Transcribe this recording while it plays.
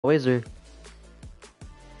Wizard.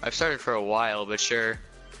 I've started for a while, but sure.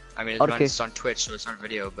 I mean, Okay. it's on Twitch, so it's not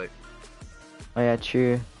video, but Oh yeah,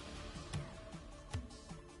 true.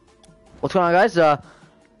 What's going on, guys?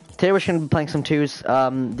 Today we're just gonna be playing some 2's.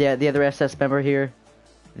 The other SS member here,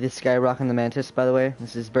 this guy rocking the Mantis, by the way.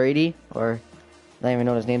 This is Brady, or I don't even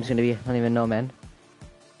know what his name's gonna be. I don't even know, man.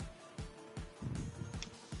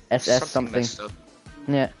 SS something. messed up.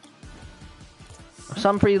 Yeah.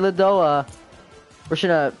 Something pretty lit though. We're just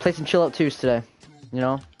gonna play some chill out 2's today. You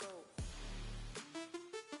know.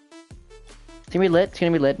 It's gonna be lit. It's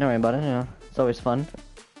gonna be lit. Don't worry about it. You know, it's always fun.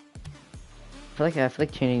 I feel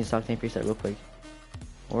like changing the stock name preset real quick,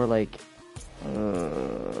 or like. I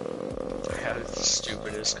have the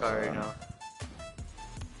stupidest car right now.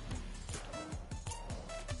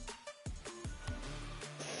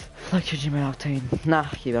 I like changing my octane. Nah,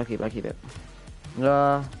 keep it.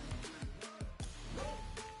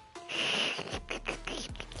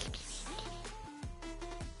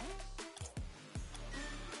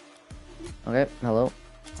 Okay, hello,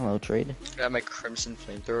 trade. Can I have my Crimson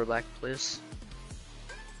Flamethrower back, please?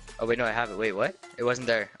 Oh wait, no, I have it. Wait, what? It wasn't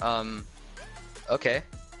there. Okay.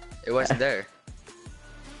 It wasn't there.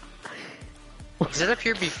 Is it up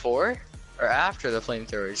here before or after the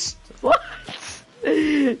flamethrowers? What?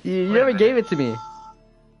 you never gave it to me.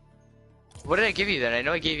 What did I give you then? I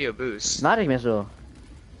know I gave you a boost. Magic missile.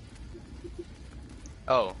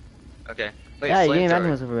 Oh, okay. Wait, Yeah, you gave me magic flamethrower.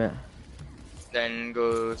 missile for it. Then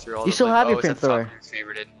go through all You the still have your it's at the flamethrower. top of your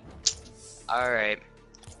favorited. Alright.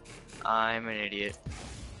 I'm an idiot.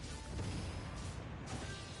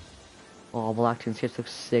 Oh, Black Toon's hits look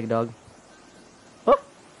sick, dog. Oh,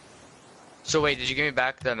 So wait, did you give me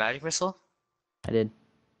back the magic missile? I did.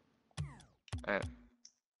 Alright.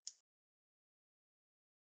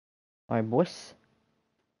 Alright, boys.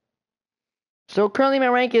 So currently my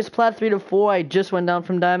rank is plat 3 to 4. I just went down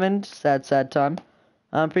from diamond. Sad time.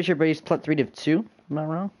 I'm pretty sure Brady's plat 3 to 2. Am I not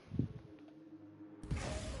wrong?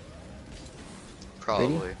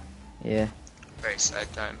 Probably. Yeah. Very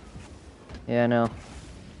sad time. Yeah, I know.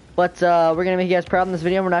 But we're gonna make you guys proud in this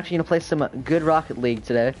video. We're actually gonna play some good Rocket League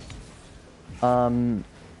today. You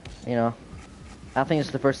know, I think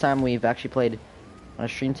it's the first time we've actually played on a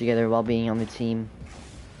stream together while being on the team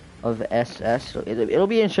of SS. So it'll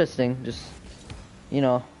be interesting. Just, you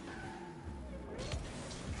know,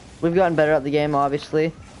 we've gotten better at the game,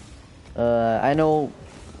 obviously. I know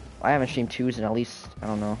I haven't streamed 2's in at least, I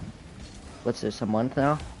don't know, what's this, a month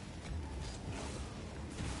now?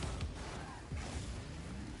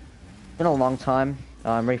 Been a long time.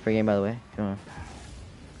 I'm ready for a game, by the way. If you wanna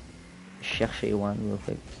chercher one real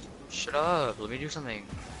quick. Shut up, let me do something.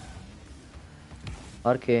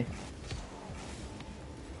 Okay.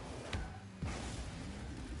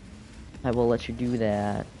 I will let you do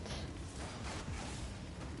that.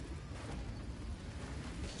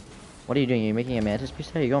 What are you doing? Are you making a Mantis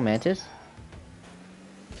piece there? You going Mantis?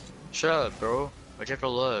 Shut up, bro. Why'd you have to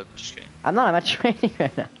look? Just kidding. I'm not. I'm at training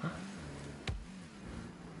right now.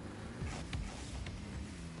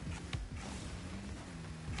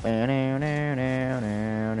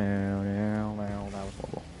 That was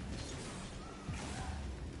horrible.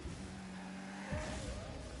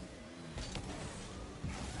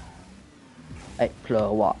 Hey, play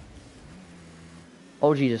what?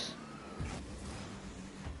 Oh Jesus!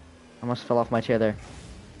 I almost fell off my chair there.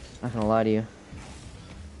 Not gonna lie to you.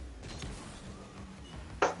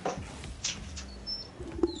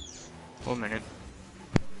 One minute.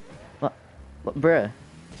 What, bruh?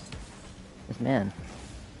 This man.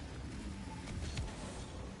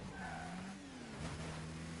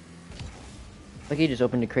 Like he just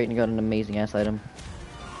opened a crate and got an amazing ass item.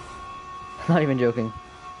 Not even joking.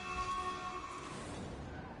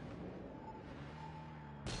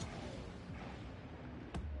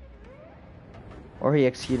 Or he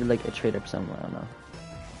executed like a trade up somewhere, I don't know.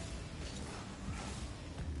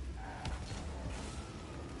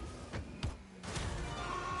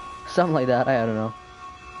 Something like that, I don't know.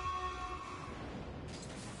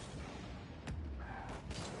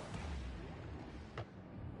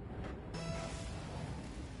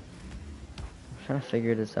 I'm trying to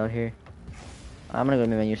figure this out here. I'm gonna go to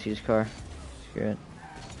my menu, see his car. Screw it.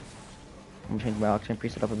 I'm gonna change my octane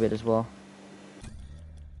preset up a bit as well.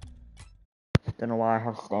 Don't know why I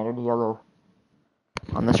have standard yellow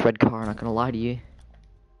on this red car, not gonna lie to you.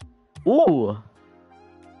 Ooh!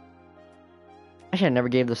 Actually, I never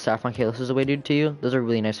gave the saffron kalos away, dude, to you. Those are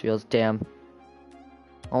really nice wheels, damn.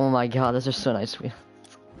 Oh my god, those are so nice wheels.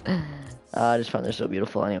 I just found they're so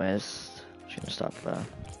beautiful anyways. Just gonna stop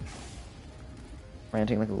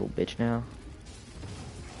ranting like a little bitch now.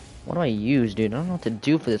 What do I use, dude? I don't know what to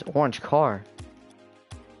do for this orange car.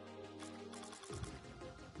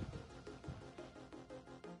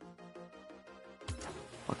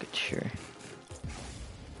 Fuck it, sure.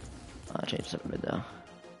 I'll change this up a bit though.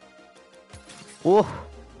 Whoa!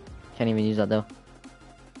 Can't even use that though.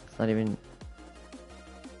 It's not even.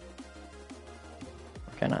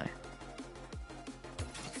 Or can I?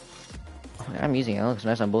 Oh, I'm using it. It looks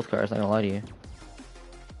nice on both cars. Not gonna lie to you.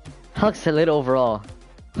 It looks lit overall.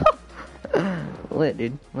 Lit,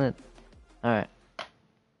 dude. Lit. Alright.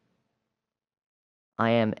 I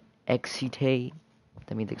am excité.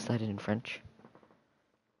 That means excited in French.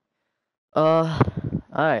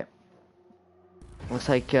 Alright. Looks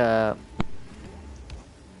like,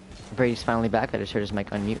 Brady's finally back. I just heard his mic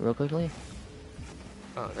unmute real quickly.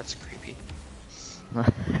 Oh, that's creepy.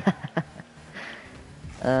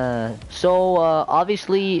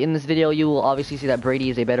 Obviously, in this video, you will obviously see that Brady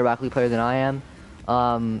is a better Rocket League player than I am.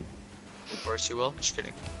 Of course you will. Just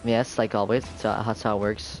kidding. Yes, like always, that's how it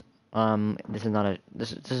works. This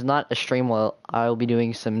is not a stream where I'll be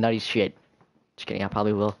doing some nutty shit. Just kidding, I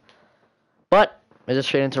probably will. But is it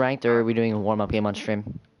straight into ranked, or are we doing a warm-up game on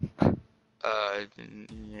stream? Yeah.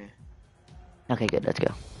 Okay, good. Let's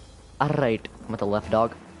go. All right, I'm at the left,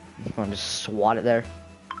 dog. I'm gonna just swat it there.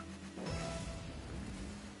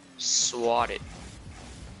 Swat it.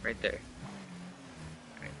 Right there.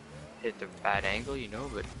 Right. Hit the bad angle, you know,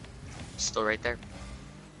 but still right there.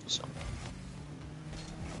 So.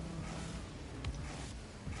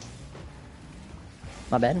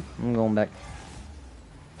 My bad. I'm going back.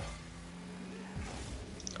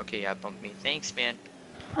 Okay, yeah, bump me. Thanks, man.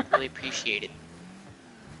 Really appreciate it.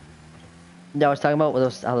 Yeah, I was talking about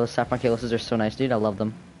how those saffron Kalos are so nice, dude. I love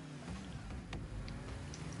them.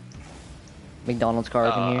 McDonald's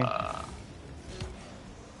cars in here.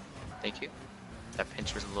 Thank you. That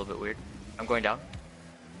pinch was a little bit weird. I'm going down.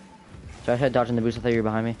 So I tried dodging the boost. I thought you were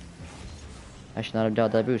behind me. I should not have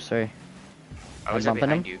dodged that boost. Sorry. I was bumping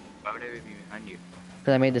behind him? you. Why would I be behind you?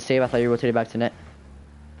 Because I made the save, I thought you rotated back to net.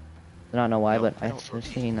 I don't know why, No, but I I don't was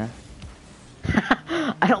rotate. thinking that.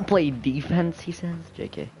 I don't play defense, he says.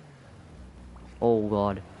 JK. Oh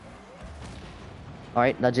god.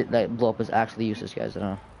 Alright, that blow up was actually useless, guys. I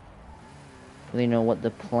don't really know what the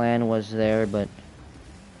plan was there, but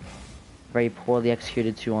very poorly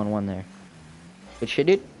executed 2-on-1 there. Good shit,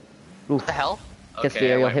 dude. Oof. What the hell? Gets the Okay, I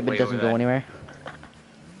aerial went hit, but way doesn't over go that. anywhere.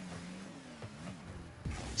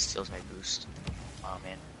 Steals my boost. Oh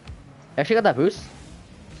man. Actually got that boost?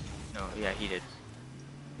 No, yeah, he did.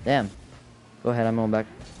 Damn. Go ahead, I'm going back.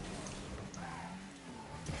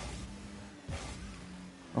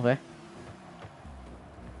 Okay.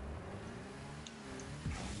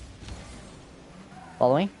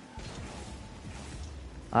 Following?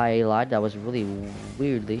 I lied, that was really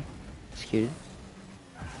weirdly executed.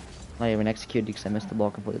 Not even executed because I missed the ball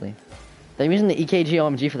completely. I'm using the EKG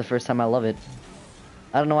OMG for the first time, I love it.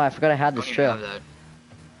 I don't know why, I forgot I had this Don't even trail. have that.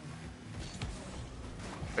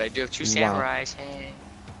 But I do have two Wow. samurais. Hey.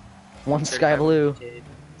 One sky Certified blue. painted.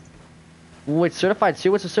 Wait, certified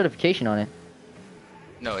too? What's the certification on it?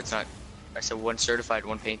 No, it's not. I said one certified,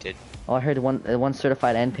 one painted. Oh, I heard one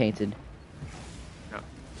certified and painted. No.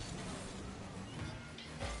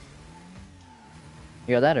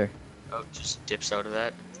 You got that or? Oh, just dips out of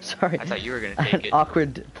that. Sorry. I thought you were gonna An take it.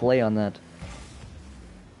 awkward play on that.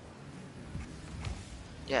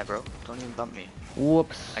 Yeah, bro. Don't even bump me.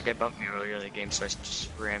 Whoops. That guy bumped me earlier in the game, so I just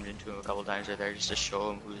rammed into him a couple times right there just to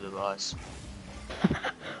show him who's the boss.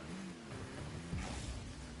 That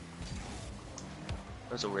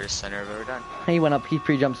was the weirdest center I've ever done. He went up, he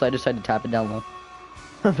pre-jumped, so I decided to tap it down low.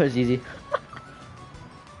 That was easy.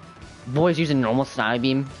 Boys using normal sky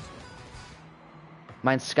beam.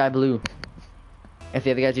 Mine's sky blue. If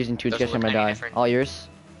the other guy's using 2'S, Doesn't I'm look gonna any die. different. All yours?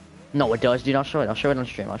 No, it does, dude. I'll show it. I'll show it on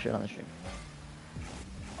stream. I'll show it on the stream.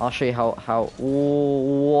 I'll show you how.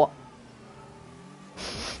 Ooh.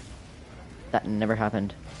 That never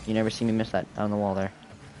happened. You never see me miss that on the wall there.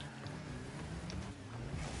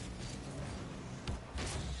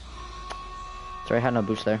 Sorry, I had no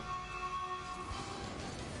boost there.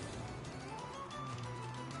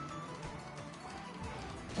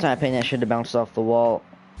 Typing that should have bounced off the wall,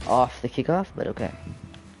 off the kickoff, but okay.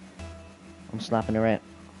 I'm slapping it right.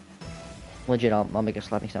 Legit, I'll make a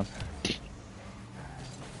slapping sound.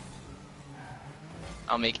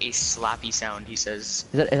 I'll make a slappy sound, he says.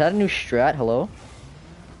 Is that a new strat? Hello?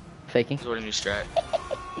 Faking? This is what a new strat.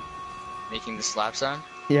 Making the slap sound?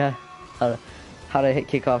 Yeah. How to hit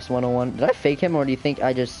kickoffs 101. Did I fake him, or do you think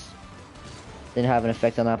I just didn't have an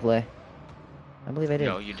effect on that play? I believe I did.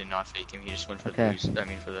 No, you did not fake him. He just went for Okay. the boost. I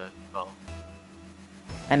mean, for the ball.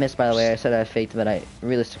 I missed, by the way. I said I faked, but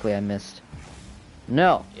realistically I missed.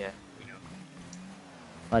 No, Yeah, we know.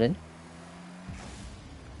 I didn't.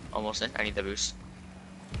 Almost in. I need the boost.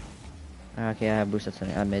 Okay, I have boost at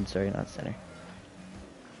center. Mid, sorry, not center.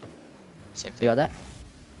 Same You thing. got that?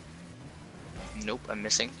 Nope, I'm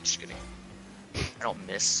missing. Just kidding. I don't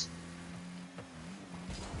miss.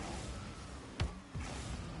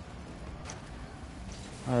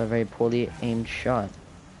 Oh, a very poorly aimed shot.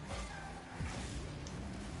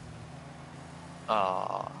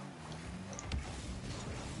 Ah.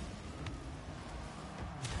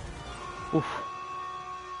 Oof.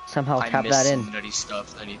 Somehow I tap miss that some in. nutty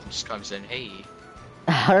stuff, and he just comes in. Hey.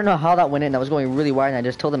 I don't know how that went in. I was going really wide and I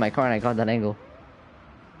just tilted my car and I got that angle.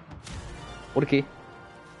 What a key.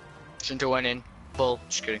 Shinto went in. Bull.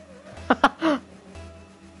 Just kidding.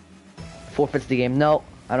 Forfeits the game. No,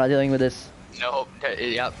 I'm not dealing with this. Nope.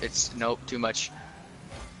 Yep. It's nope. Too much.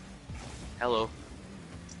 Hello.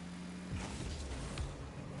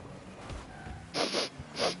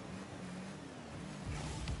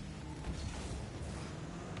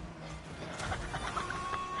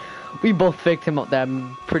 We both faked him up there,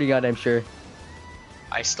 I'm pretty goddamn sure.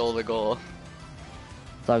 I stole the goal.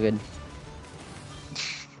 It's all good.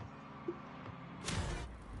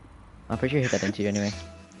 I'm pretty sure he hit that into you anyway.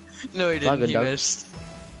 No, he It's all didn't. good, He dog. missed.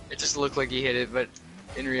 It just looked like he hit it, but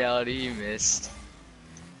in reality, he missed.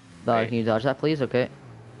 Dog, Right. can you dodge that please? Okay.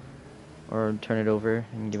 Or turn it over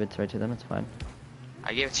and give it right to them, it's fine.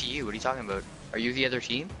 I gave it to you. What are you talking about? Are you the other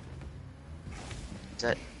team? Is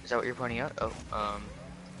that what you're pointing out? Oh,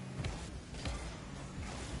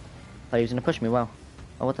 Thought he was gonna push me, wow.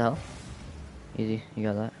 Oh, what the hell? Easy, you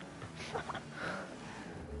got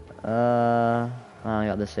that. I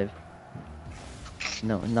got this save.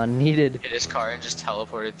 No, not needed. hit his car and just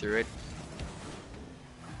teleported through it.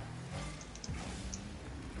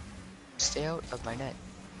 Stay out of my net.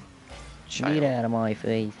 Child. Get out of my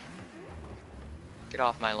face. Get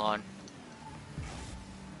off my lawn.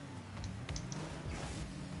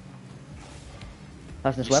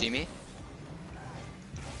 Pass and You swept? see me?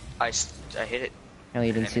 I hit it. Oh,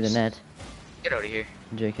 you didn't see the net. Get out of here.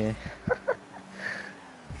 JK.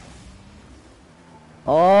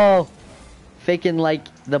 Oh! Faking like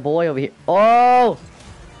the boy over here. Oh!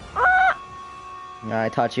 Ah! I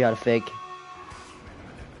taught you how to fake.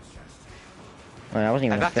 Oh, I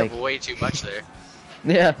wasn't I even a backed fake. up way too much there.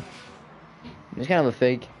 Yeah. He's kind of a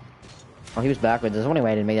fake. Oh, he was backwards. There's only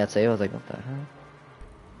way I didn't make that save. I was like, what the hell?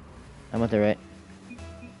 I went there right.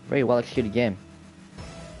 Very well executed game.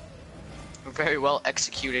 A very well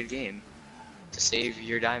executed game to save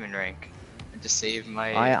your diamond rank and to save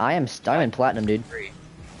my. I am diamond platinum, dude. Free.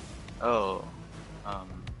 Oh,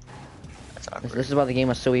 that's awkward. This is why the game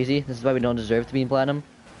was so easy. This is why we don't deserve to be in platinum.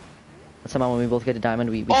 But somehow when we both get to diamond,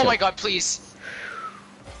 we Oh should- my god, please!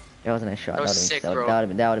 That was a nice shot. That was would've sick, been, bro. that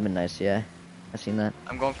would have been nice, yeah. I seen that.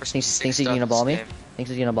 I'm going for some Thinks sick he's stuff gonna in ball this me? game. Thinks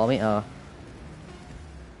he's gonna ball me? Oh.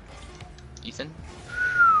 Ethan?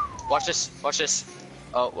 Watch this, watch this.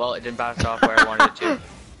 Oh, well, it didn't bounce off where I wanted it to.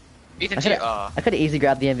 Ethan, I could have easily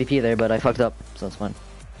grabbed the MVP there, but I fucked up, so it's fine.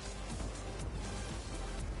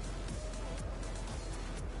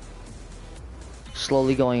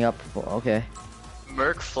 Slowly going up. Okay.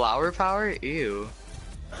 Merc flower power? Ew.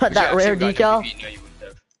 That rare Would you decal? actually have gotten MVP? No, you wouldn't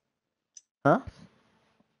have. Huh?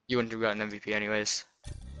 You wouldn't have gotten MVP anyways.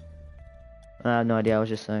 I have no idea. I was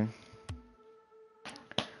just saying.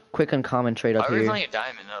 Quick uncommon trade Why up are we here. playing a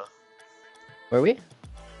diamond though? Were we?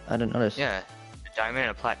 I didn't notice. Yeah. A diamond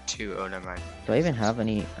and a plat 2. Oh, never mind. Do I even have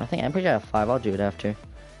any? I'm pretty sure I have 5. I'll do it after.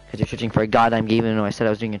 Because you're searching for a goddamn game, even though I said I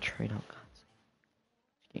was doing a trade. Oh god.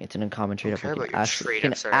 It's an uncommon trade up. care It can about your actually,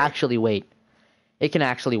 trade ups, alright? actually wait. It can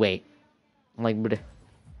actually wait. I'm like, bruh. It's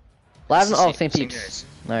Last the oh, same- same same peeps. guys.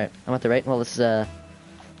 Alright, I'm at the right. Well, this is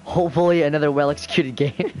hopefully another well executed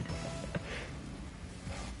game.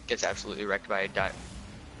 Gets absolutely wrecked by a diamond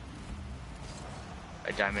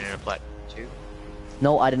and a plat 2.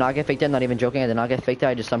 No, I did not get faked out. Not even joking. I did not get faked out.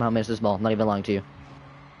 I just somehow missed this ball. Not even lying to you.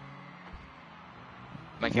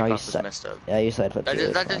 My No, you kickoff was suck. messed up. Yeah, you side flip. That, too,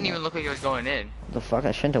 that that's didn't fine. even look like it was going in. What the fuck?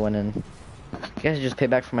 I shouldn't have went in. You guys just pay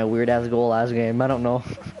back for my weird ass goal last game. I don't know.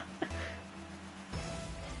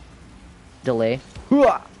 Delay.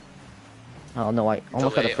 Hooah! Oh no, I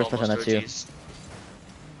almost got the Delay, first touch on that almost too. OGs.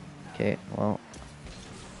 Okay, well.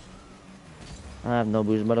 I have no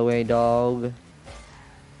boost by the way, dog.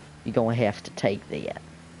 You're gonna have to take that.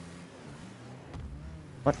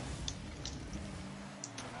 What?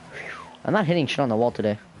 I'm not hitting shit on the wall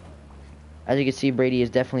today. As you can see, Brady is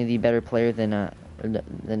definitely the better player than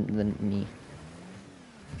me.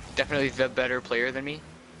 Definitely the better player than me.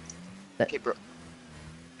 That- Okay, bro.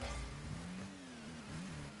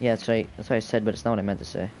 Yeah, that's right. That's what I said, but it's not what I meant to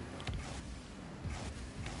say.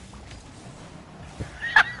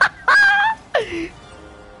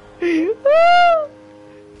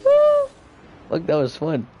 Fuck, that was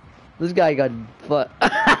fun. This guy got fuck.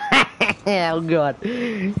 Oh god.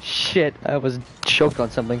 Shit, I was choked on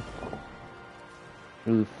something.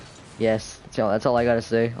 Oof. Yes, that's all I gotta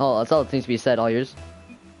say. Oh, that's all that needs to be said. All yours.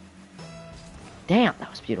 Damn, that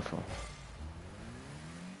was beautiful.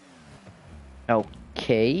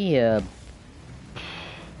 Okay.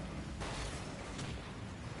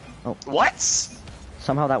 Oh. What?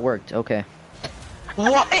 Somehow that worked. Okay.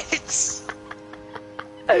 What?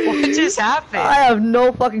 What just happened? I have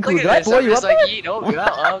no fucking clue. Look Did I at this. blow I'm you just up like, there? you know,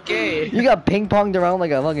 well, okay. You got ping ponged around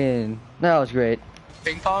like a fucking. That was great.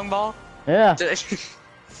 Ping pong ball? Yeah. Did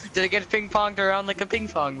I get ping ponged around like a ping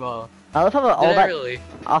pong ball? I love how all Did I that. really?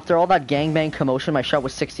 After all that gangbang commotion, my shot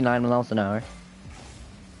was 69 miles an hour.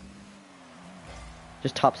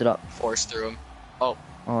 Just tops it up. Force through him. Oh.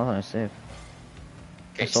 Oh, I thought I saved.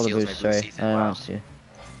 Okay, I stole the steals boost. my Sorry, boost, Ethan. I didn't Wow. want to.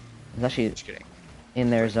 It's actually Just kidding. in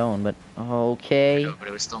their zone, but okay. No, but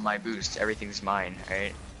it was still my boost. Everything's mine,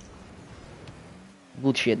 alright?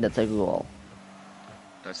 Bullshit. That's a goal.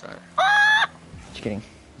 No, it's not. Just kidding.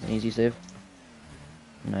 It's an easy save.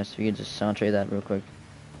 Nice. We can just soundtrack that real quick.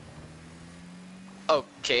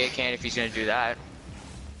 Okay, I can if he's gonna do that.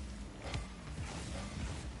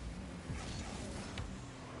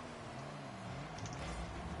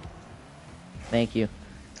 Thank you.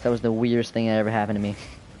 That was the weirdest thing that ever happened to me.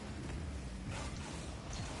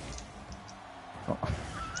 Oh.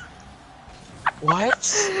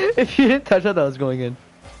 What? If you didn't touch that, that was going in.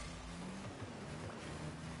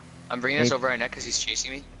 I'm bringing this over our neck because he's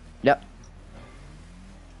chasing me. Yep.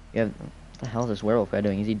 Yeah. What the hell is this werewolf guy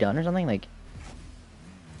doing? Is he done or something? Like.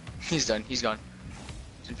 He's done. He's gone.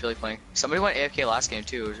 Didn't feel like playing. Somebody went AFK last game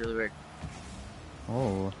too. It was really weird.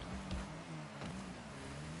 Oh.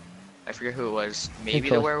 I forget who it was. Maybe the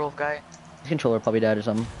Control. werewolf guy. His controller probably died or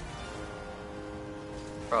something.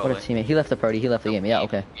 Probably. What a teammate. He left the party. He left the game. Yeah.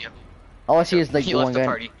 Okay. Yep. All I see is like He the left one the guy.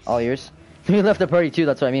 party. All yours. He left the party too.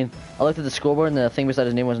 That's what I mean. I looked at the scoreboard and the thing beside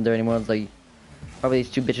his name wasn't there anymore. It's like probably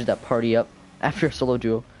these two bitches that party up after a solo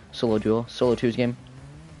 2's game.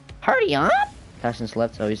 Party up. Passon's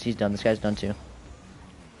left. Oh, he's done. This guy's done too.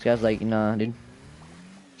 This guy's like, nah, dude.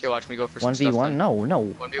 Okay, watch me go for some 1v1? stuff. No, no.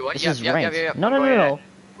 1v1? This Yep, is yep, ranked. yep, yep. No, no, I'm no, going no, in no. net.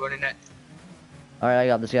 Going in net. Alright, I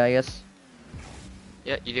got this guy, I guess.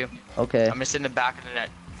 Yeah, you do. Okay. I'm gonna sit in the back of the net.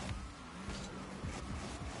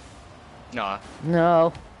 Nah.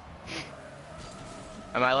 No.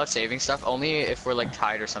 Am I allowed saving stuff? Only if we're like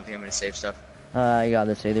tied or something, I'm gonna save stuff. I got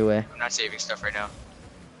this either way. I'm not saving stuff right now.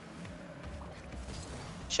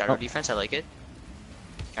 Shadow Oh. defense, I like it.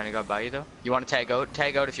 Kinda got by you though. You wanna tag out?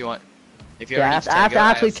 Tag out if you want. If you Yeah, ever I need have to tag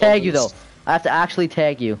out, actually have full tag you though. boost. I have to actually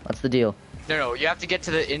tag you. That's the deal. No, no, you have to get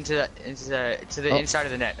to the Oh. inside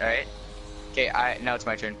of the net. All right. Okay, now it's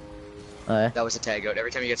my turn. Alright. That was a tag out.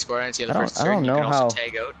 Every time you get scored on, it's the other I don't- person's I don't turn. You know can also how-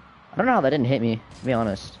 tag out. I don't know how that didn't hit me, to be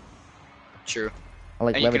honest. True. I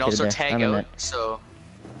like And you can levitated also there. tag I'm in out. net. So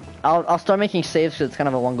I'll start making saves because it's kind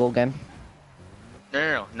of a one goal game.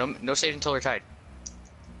 no save until we're tied.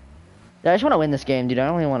 Yeah, I just want to win this game, dude. I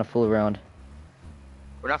don't really want to fool around.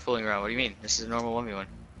 We're not fooling around. What do you mean? This is a normal 1v1.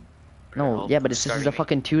 No, Well, yeah, but this is starting a me.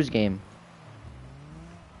 fucking 2's game.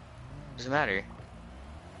 Doesn't matter.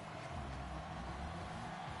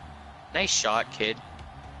 Nice shot, kid.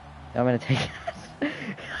 I'm gonna take.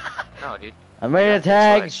 No, dude. I'm ready to Got this,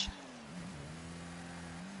 tag. watch.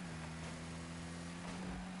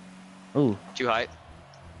 Ooh. Too high.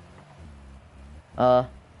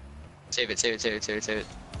 Save it. Save it. Save it. Save it. Save it.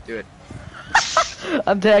 Do it.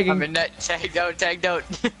 I'm tagging. I'm in net. Tagged out. Tagged out.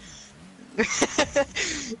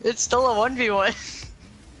 It's still a 1v1.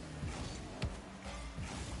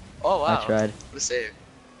 Oh wow. I tried. What a save.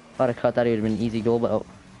 If I'd have cut that, it would have been an easy goal, but oh.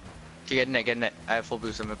 Okay, get in it. Get in it. I have full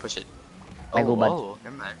boost. I'm gonna push it. I go, bud. Oh,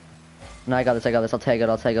 never mind. No, I got this. I'll tag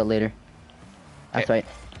out later. That's Okay. right.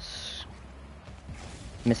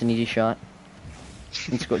 Miss an easy shot.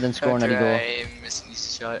 Then score another goal. I missed an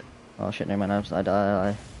easy shot. Oh shit, never mind.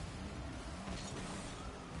 I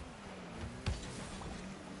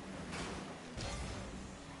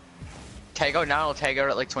Tag out now. I'll tag out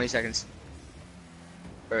at like 20 seconds.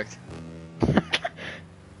 Perfect.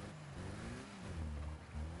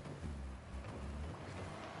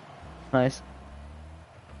 Nice.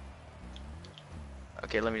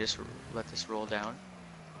 Okay, let me just let this roll down.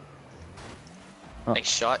 Oh. Nice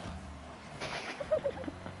shot.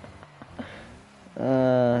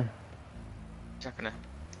 It's not gonna.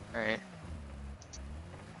 Alright.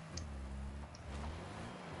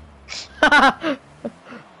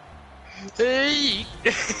 Hey!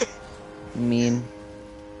 Mean.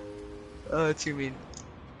 Oh, too mean.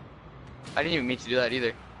 I didn't even mean to do that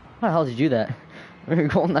either. How the hell did you do that? We were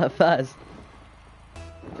going that fast.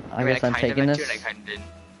 I mean, guess I I'm kind of taking meant this. to and I kind of didn't.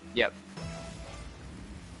 Yep.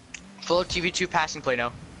 Full TV2 passing play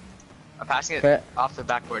now. I'm passing it Okay. off the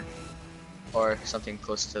backboard. Or something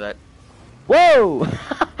close to that. Whoa!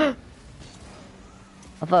 I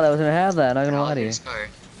thought I was gonna have that, not gonna lie to you.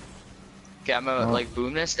 Okay, I'm gonna Oh. like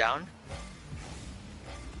boom this down.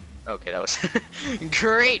 Okay, that was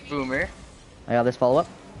great, boomer. I got this follow-up?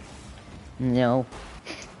 No.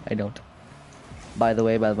 I don't. By the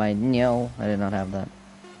way, by my no, I did not have that.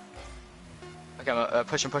 Okay, I'm gonna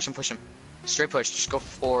push him. Straight push, just go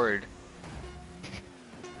forward.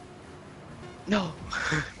 No!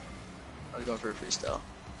 I was going for a freestyle.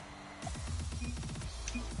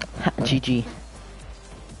 GG.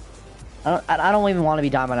 I don't even want to be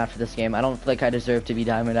diamond after this game. I don't feel like I deserve to be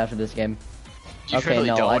diamond after this game. You Okay, really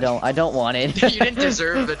no, don't. I don't want it. You didn't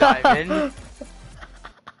deserve the diamond.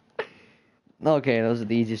 Okay, those are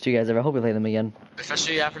the easiest two guys ever. I hope we play them again.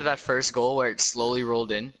 Especially after that first goal where it slowly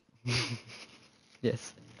rolled in.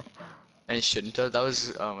 Yes. And it shouldn't have. That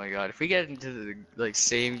was, oh my god. If we get into the like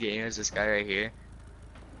same game as this guy right here,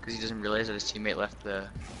 because he doesn't realize that his teammate left the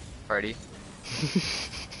party.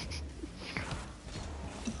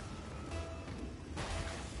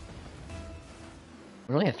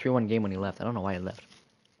 It was only a 3-1 game when he left. I don't know why he left.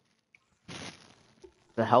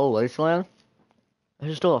 The hell, Wasteland?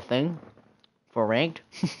 Is it still a thing? For ranked?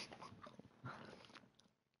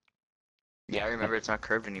 Yeah, I remember it's not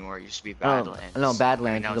curved anymore. It used to be No, Badlands. no,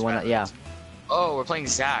 Badlands Now is it's the one that, yeah. Badlands. Oh, we're playing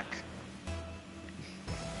Zach.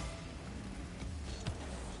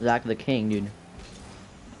 Zach the King, dude.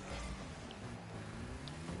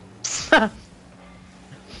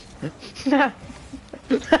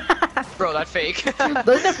 Bro, that fake.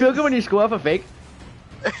 Doesn't it feel good when you score off a fake?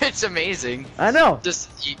 It's amazing. I know.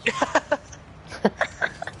 Just eat.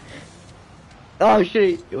 Oh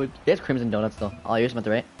shit. He has Crimson Donuts though. I'll use them at the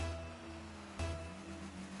right.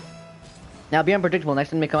 Now be unpredictable. Next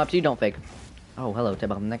time they come up to you, don't fake. Oh, hello,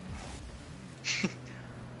 tap on the neck.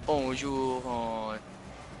 Bonjour.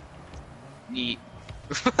 Neat.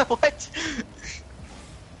 What?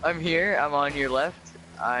 I'm here. I'm on your left.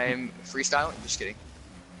 I'm freestyling. Just kidding.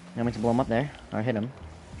 I'm going to blow him up there, or hit him.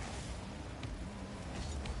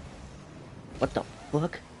 What the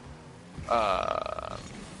fuck?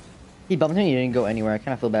 He bumped me. He didn't go anywhere. I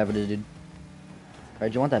kind of feel bad for this dude.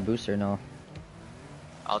 Alright, do you want that booster? No.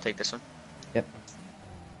 I'll take this one. Yep.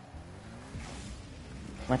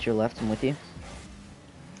 I'm at your left. I'm with you.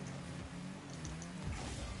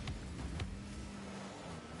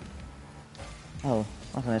 Oh,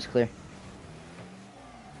 that's a nice clear.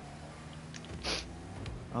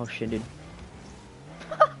 Oh shit, dude.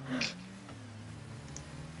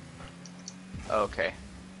 Okay.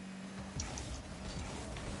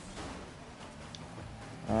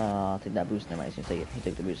 I'll take that boost. Never mind, he's gonna take it. He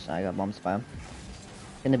took the boost. I got bombs by him.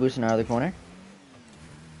 In the boost in our other corner.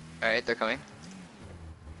 Alright, they're coming.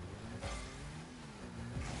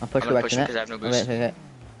 I'll push I'm you gonna back push to him net. 'cause I have no boost. Okay.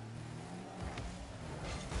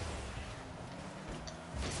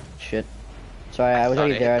 Shit. Sorry, I was thought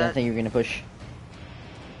already I there. hit I didn't that. think you were gonna push.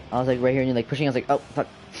 I was like right here and you're like pushing. I was like, oh fuck.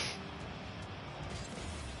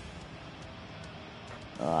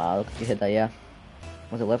 Look like you hit that. Yeah.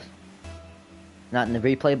 Was it left? Not in the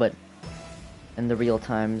replay, but in the real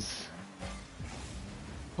times.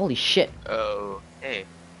 Holy shit. Oh, hey.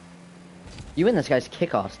 You win this guy's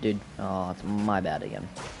kickoffs, dude. Oh, it's my bad again.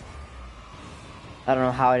 I don't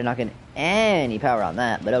know how I did not get any power on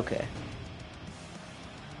that, but okay.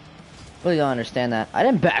 Really don't understand that. I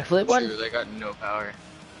didn't backflip one. True, they got no power.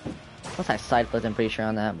 Plus I side flipped, I'm pretty sure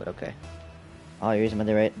on that, but okay. Oh, you're using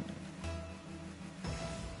my right.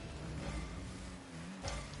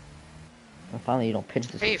 Well, finally you don't pinch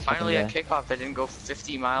this. Hey, fucking finally a guy. kickoff that didn't go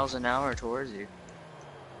 50 miles an hour towards you.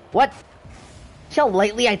 What? See how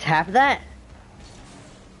lightly I tapped that?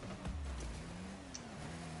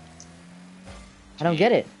 I don't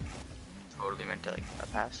get it. Totally meant to like a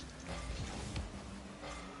pass.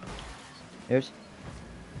 Here's.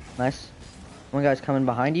 Nice. One guy's coming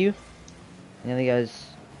behind you. And the other guy's...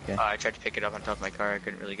 Okay. I tried to pick it up on top of my car. I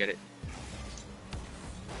couldn't really get it.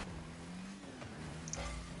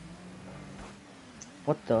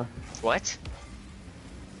 What the? What?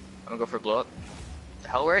 I'm gonna go for a blow up. The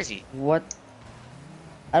hell, where is he? What?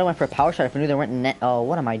 I don't went for a power shot if I knew they weren't net. Oh,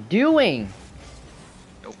 what am I doing?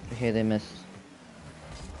 Nope. Okay, they missed.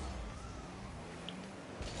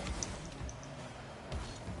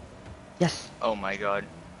 Yes. Oh my god.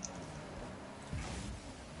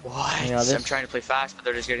 What? Yeah, this- I'm trying to play fast, but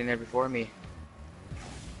they're just getting there before me.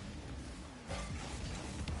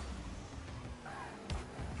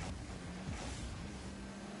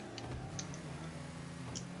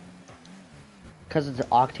 Because it's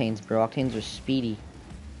Octanes, bro. Octanes are speedy.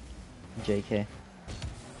 JK.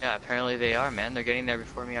 Yeah, apparently they are, man. They're getting there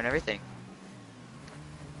before me on everything.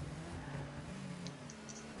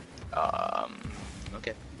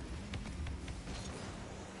 Okay.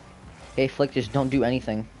 Hey, Flick, just don't do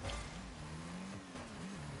anything.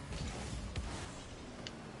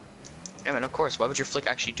 Yeah, man, of course. Why would your flick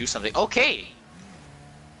actually do something? Okay!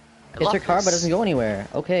 Hits her car, but doesn't go anywhere.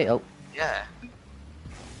 Okay, oh. Yeah.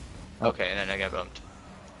 Oh. Okay, and then I got bumped.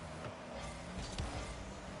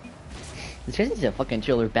 These guys need to fucking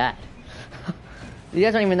chill or bad. These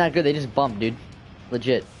guys aren't even that good, they just bump, dude.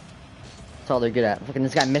 Legit. That's all they're good at. Fucking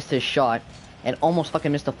this guy missed his shot and almost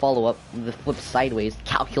fucking missed a follow-up. The flip sideways.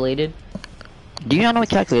 Calculated. Do you not know what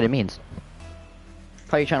calculated means?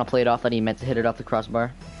 Probably trying to play it off that he meant to hit it off the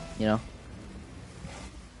crossbar. You know?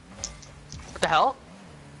 What the hell?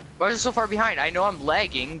 Why is it so far behind? I know I'm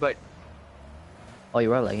lagging, but... Oh,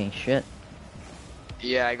 you are lagging. Shit.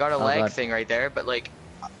 Yeah, I got a lag thing right there, but like...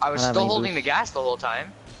 I was still holding the gas the whole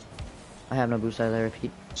time. I have no boost, I repeat.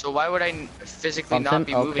 So why would I physically not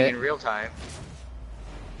be moving in real time?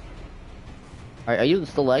 Are you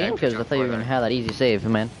still lagging? Because I thought you were gonna have that easy save,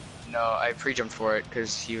 man. No, I pre-jumped for it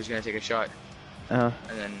because he was gonna take a shot. And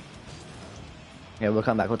then... Yeah, we'll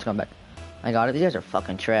come back. Let's come back. I got it. These guys are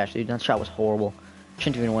fucking trash, dude. That shot was horrible.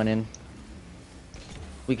 Shouldn't even went in.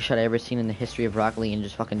 Weakest shot I ever seen in the history of Rocket League, and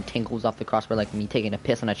just fucking tinkles off the crossbar like me taking a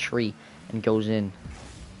piss on a tree and goes in.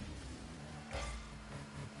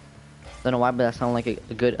 Don't know why, but that sounded like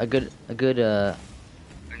a good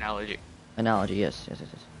analogy. Analogy, yes.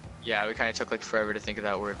 Yeah, we kind of took like forever to think of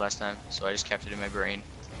that word last time, so I just kept it in my brain.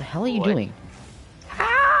 What the hell are you doing?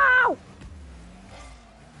 How?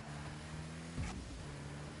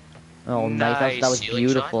 Oh, nice. That was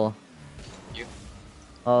beautiful.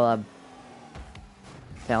 Oh,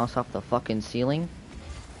 bounced off the fucking ceiling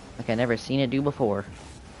like I never seen it do before.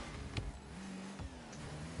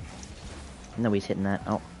 Nobody's hitting that.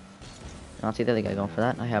 Oh. I don't see the other guy going for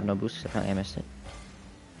that. I have no boost, apparently I missed it.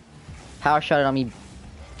 Power shot it on me,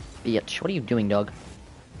 bitch. What are you doing, dog?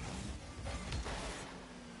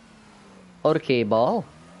 Okay, ball.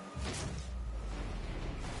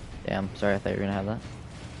 Damn, sorry, I thought you were gonna have that.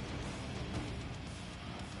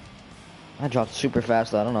 I dropped super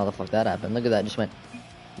fast, though. I don't know how the fuck that happened. Look at that, just went...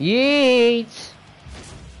 Yeet!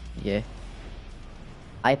 Yeah.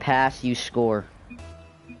 I pass, you score.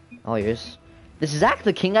 All yours. This Zach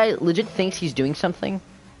the King guy legit thinks he's doing something. In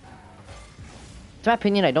my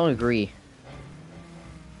opinion, I don't agree.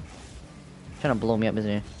 He's trying to blow me up,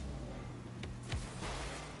 isn't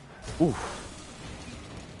he? Oof.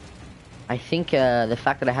 I think the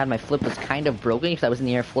fact that I had my flip was kind of broken because I was in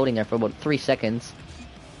the air floating there for about 3 seconds.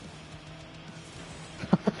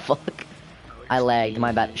 What the fuck? I lagged,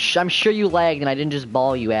 my bad. I'm sure you lagged and I didn't just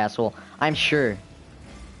ball you, asshole. I'm sure.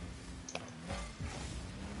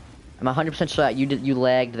 I'm 100% sure that you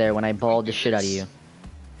lagged there when I balled the shit out of you.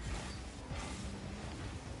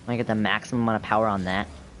 I get the maximum amount of power on that.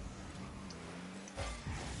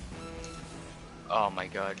 Oh my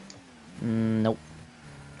god. Nope.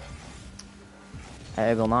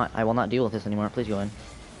 I will not deal with this anymore. Please go in.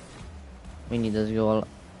 We need this goal.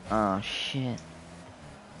 Oh shit.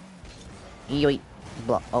 Yoink.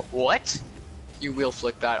 Block. Oh. What? You wheel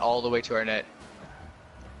flick that all the way to our net.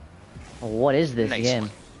 What is this Nice game?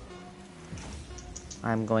 one.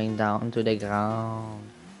 I'm going down to the ground.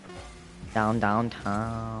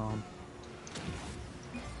 Downtown.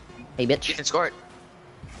 Hey, bitch. You can score it.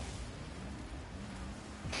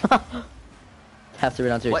 Have to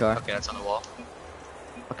run onto your car. Okay, that's on the wall.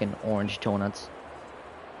 Fucking orange donuts.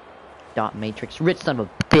 Dot matrix. Rich son of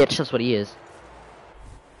a bitch, that's what he is.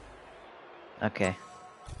 Okay.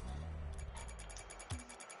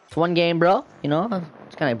 It's one game, bro. You know,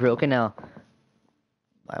 it's kind of broken now.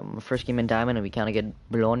 My first game in Diamond and we kind of get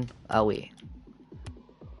blown away.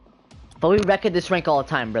 But we wreck at this rank all the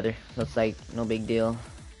time, brother. So it's like, no big deal.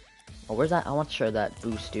 Oh, where's that? I want to share that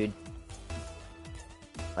boost, dude.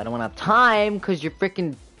 I don't want to have time because you're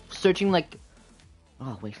freaking searching like...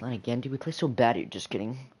 Oh, wasteland again, dude. We play so bad here. Just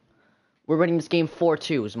kidding. We're winning this game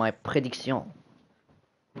 4-2 is my prediction.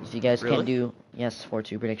 If you guys can't do... Yes,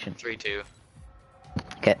 4-2 prediction. 3-2.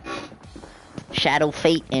 Okay. Shadow,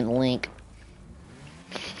 Fate, and Link.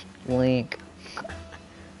 Link.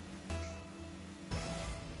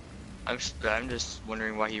 I'm just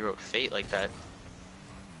wondering why he wrote Fate like that.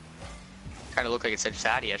 Kind of looked like it said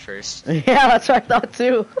Fatty at first. Yeah, that's what I thought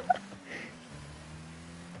too.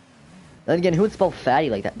 Then again, who would spell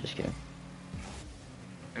fatty like that? Just kidding.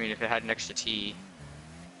 I mean, if it had an extra T.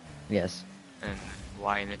 Yes. And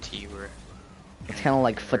Y and a T were... It's kind of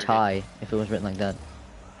like fatai if it was written like that.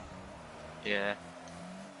 Yeah.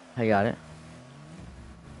 I got it.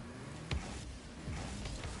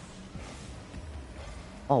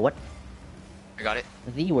 Oh, what? I got it.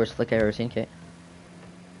 The worst flick I've ever seen, Kate.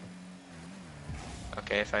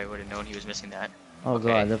 Okay, if I would have known he was missing that. Oh Okay.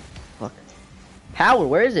 god, the fuck. Howard,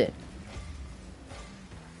 where is it?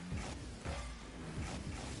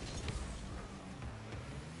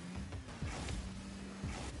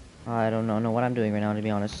 I don't know what I'm doing right now, to be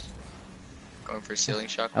honest. Going for a ceiling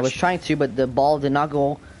shot. I was trying to, but the ball did not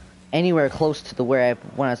go anywhere close to the where I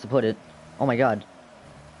wanted us to put it. Oh my god.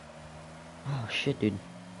 Oh shit, dude.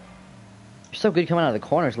 You're so good coming out of the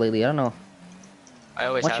corners lately. I don't know. I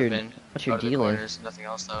always What's have your- been. what's your Out of the deal? corners, nothing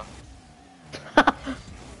else though.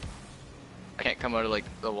 I can't come out of like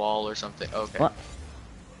the wall or something. Okay. What?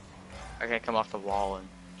 I can't come off the wall and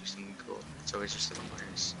do something cool. It's always just in the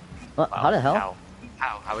corners. What? Wow. How the hell? How?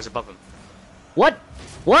 How? I was above him. What?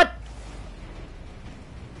 What?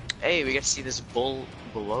 Hey, we get to see this bull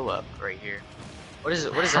blow up right here. What is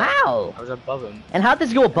it? What is that? How? I was above him. And how'd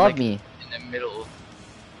this go above like, me? In the middle.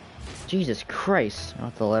 Jesus Christ.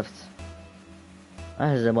 Off the left.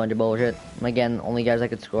 That is a bunch of bullshit. Again, only guys that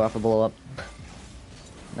could score off a blow up.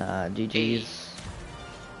 Nah, GG's. Hey.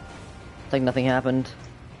 It's like nothing happened.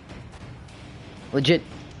 Legit.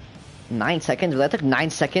 9 seconds? That took 9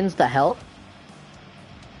 seconds? The hell?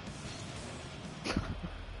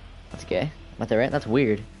 That's gay. Am I that right? That's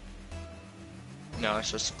weird. No,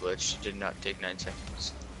 it's just a glitch. It did not take 9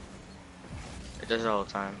 seconds. It does it all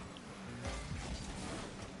the time.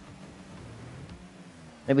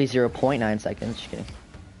 Maybe 0.9 seconds. Just kidding.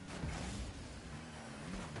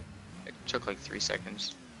 It took like 3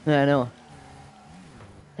 seconds. Yeah, I know.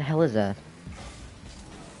 The hell is that?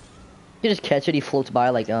 You just catch it, he floats by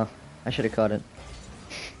like, oh, I should have caught it.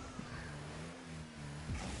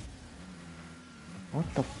 What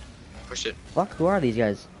the Push it. fuck? Who are these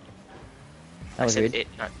guys? That I was said weird. it,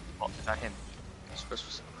 not him. You're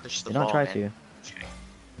supposed to push the Did ball. not try man. to. Just kidding.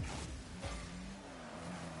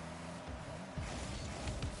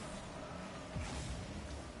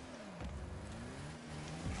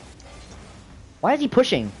 Why is he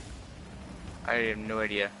pushing? I have no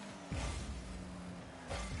idea.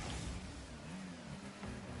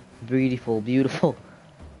 Beautiful, beautiful.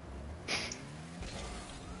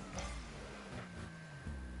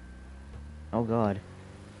 Oh god.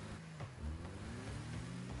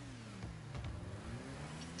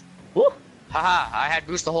 Woo! Haha, I had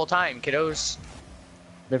boost the whole time, kiddos.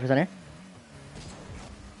 There for center.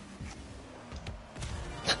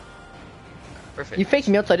 Perfect. You faked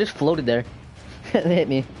me out, so I just floated there. It hit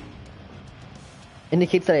me.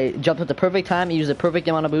 Indicates that I jumped at the perfect time, used the perfect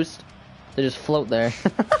amount of boost to just float there.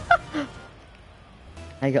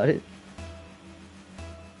 I got it.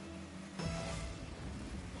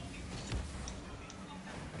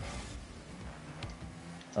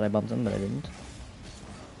 Thought I bumped him, but I didn't.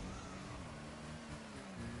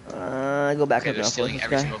 Go back Okay, up they're now. stealing This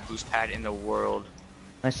every guy. single boost pad in the world.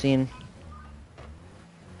 I seen.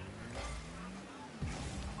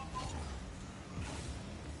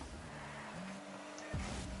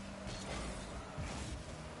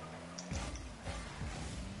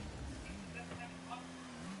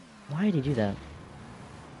 Why did he do that?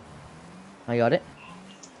 I got it.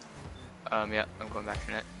 Yeah, I'm going back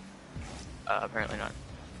to net. Apparently not.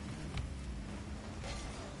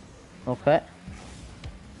 Okay.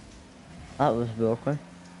 That was a bit awkward.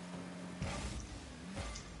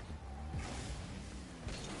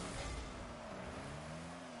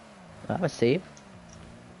 I have a save.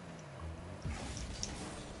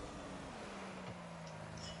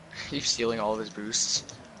 You're stealing all of his boosts.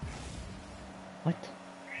 What?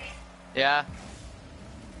 Yeah.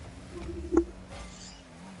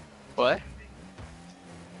 What?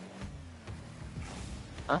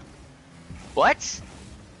 Huh? What?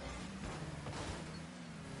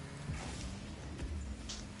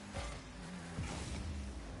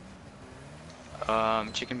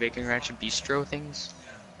 Chicken bacon ranch and bistro things?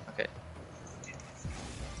 Okay.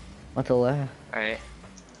 What the left? Alright.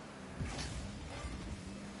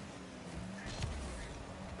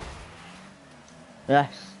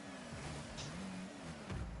 Yes.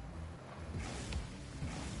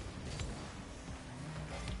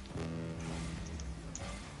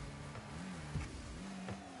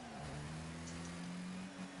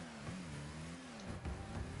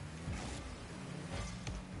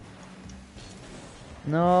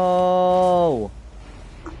 No.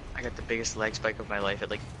 I got the biggest leg spike of my life at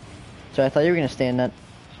like So I thought you were gonna stay in that.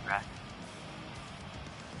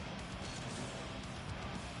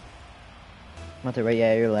 Not the right.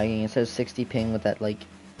 Yeah, you're lagging. It says 60 ping with that like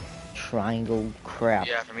triangle crap.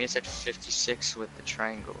 Yeah, for me it's at 56 with the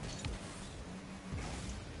triangle.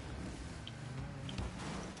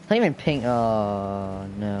 not even ping. Oh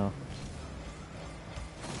no.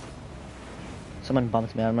 Someone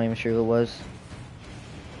bumped me. I'm not even sure who it was.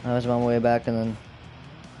 I was on my way back and then.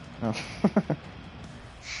 Oh.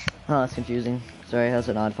 Oh, that's confusing. Sorry, that's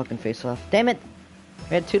an odd fucking face-off. Damn it!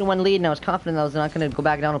 We had 2-1 lead and I was confident I was not gonna go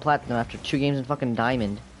back down to platinum after 2 games in fucking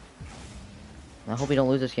diamond. I hope we don't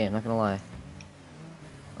lose this game, not gonna lie.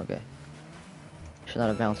 Okay. Should not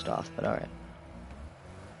have bounced off, but alright.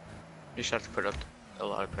 You just have to put up a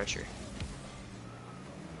lot of pressure.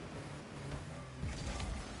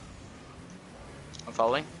 I'm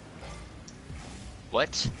following.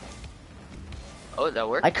 What? Oh, that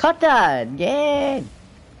worked? I cut that! Yay!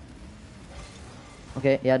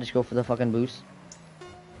 Okay, yeah, just go for the fucking boost.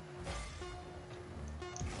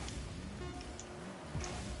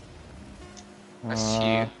 I see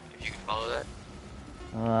you. If you can follow that.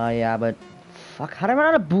 Yeah, but fuck, how did I run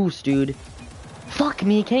out of boost, dude? Fuck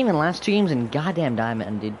me, can't even last 2 games in goddamn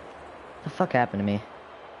diamond, dude. What the fuck happened to me?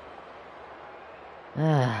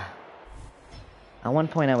 At one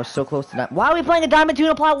point I was so close to that. Why are we playing a diamond 2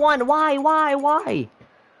 in a plat 1? Why?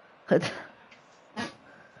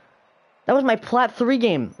 That was my plat 3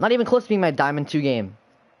 game. Not even close to being my diamond 2 game.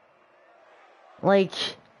 Like...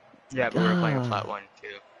 Yeah, but we're playing a plat 1 too.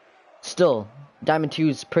 Still, diamond 2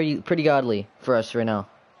 is pretty godly for us right now.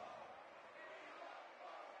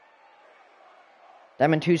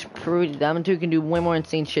 Diamond 2 can do way more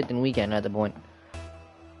insane shit than we can at the point.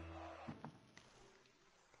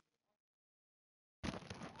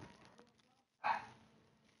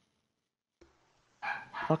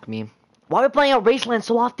 Fuck me. Why are we playing out Raceland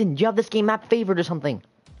so often? Do you have this game map favored or something?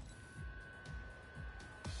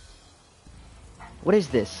 What is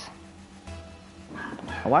this?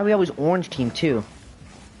 Why are we always orange team too?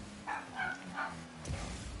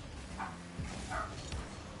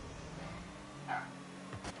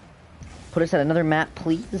 Put us at another map,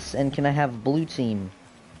 please, and can I have blue team?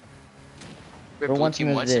 We For had blue once team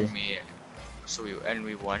in a once day. and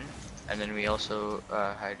we won. And then we also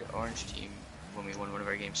had orange team when we won one of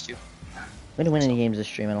our games too. We didn't win any games this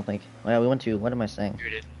stream, I don't think. Oh, yeah, we won 2. What am I saying? We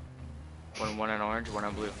did. One on orange, one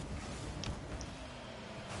on blue.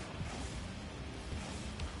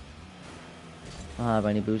 I don't have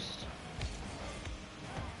any boost.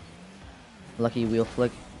 Lucky wheel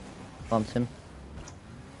flick. Bumped him.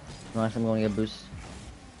 Nice, I'm going to get a boost.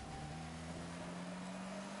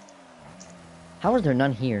 How is there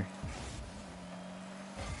none here?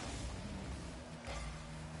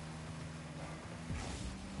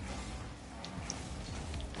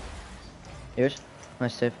 Here's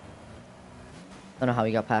nice save. I don't know how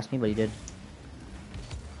he got past me, but he did.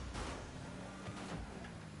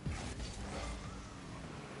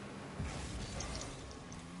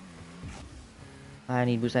 I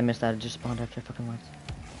need boost. I missed that. I just spawned after I fucking went.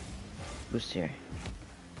 Boost here.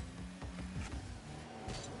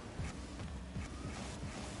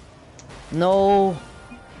 No.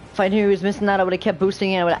 If I knew he was missing that, I would have kept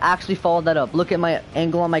boosting it. I would have actually followed that up. Look at my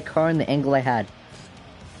angle on my car and the angle I had.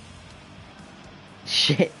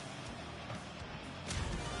 Shit.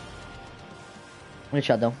 Good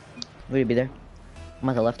shot though. Way to be there. I'm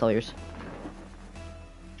at the left, all yours.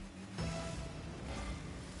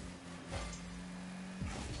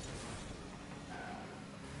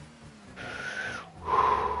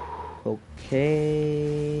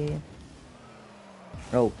 Okay.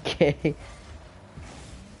 Okay.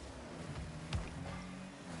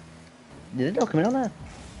 Did it all come in on that?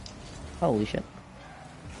 Holy shit.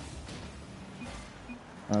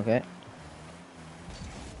 Okay.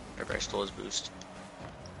 Remember, I stole his boost.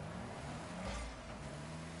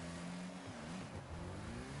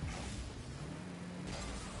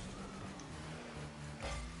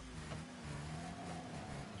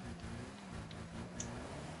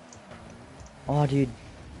 Oh, dude.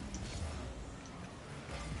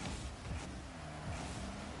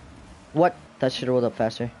 What? That should have rolled up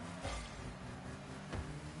faster.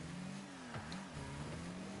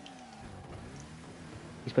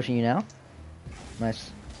 He's pushing you now?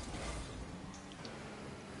 Nice.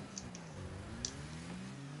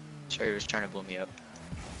 Sorry, he was trying to blow me up.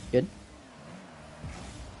 Good.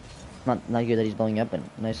 Not good that he's blowing up, but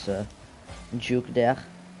nice juke there.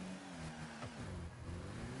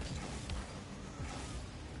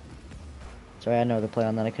 Sorry, I had no other play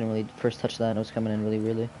on that. I couldn't really first touch that. It was coming in really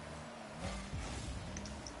weirdly.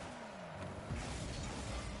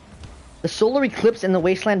 The solar eclipse in the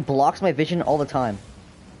wasteland blocks my vision all the time.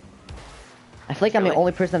 I feel like I'm the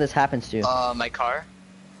only person that this happens to. My car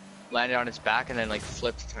landed on its back and then like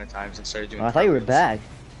flipped a ton of times and started doing. Oh, I thought you were back.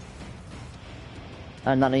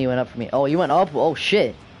 I did not know you went up for me. Oh, you went up? Oh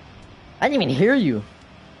shit! I didn't even hear you,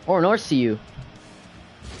 or nor see you.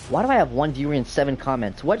 Why do I have 1 viewer and 7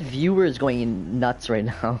 comments? What viewer is going nuts right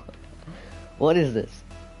now? What is this?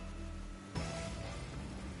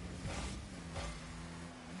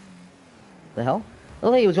 The hell? It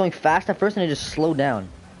looked like it was going fast at first and it just slowed down.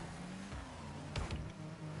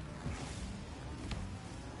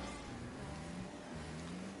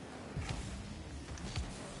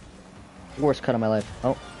 Worst cut of my life.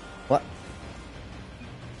 Oh, what?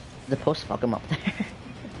 The post fuck him up there.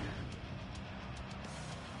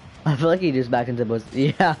 I feel like he just backed into the post.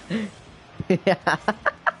 Yeah. Yeah.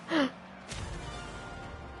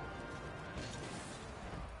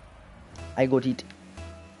 I go to eat.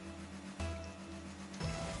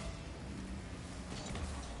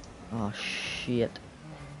 Oh shit.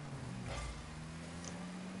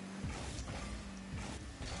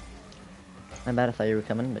 I'm bad, I thought you were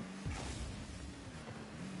coming, but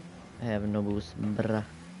I have no boost, bruh.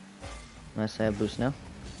 Unless I have boost now.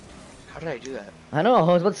 How did I do that? I know, I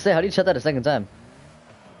was about to say, how did you shut that a second time?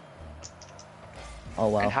 Oh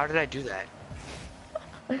wow. And how did I do that?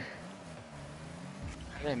 How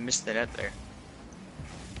did I miss the net there?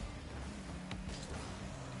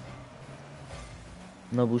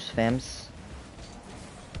 No boost fams.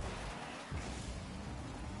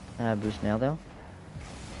 I have boost now though.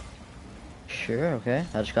 Sure, okay.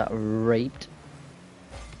 I just got raped.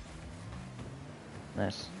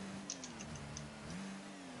 Nice.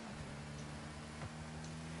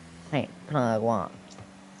 Hey, put on that one.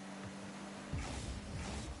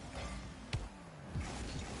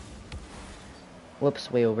 Whoops,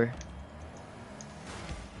 way over.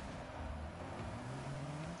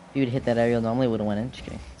 If you'd hit that aerial normally, would have went in. Just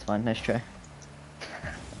kidding. It's fine. Nice try.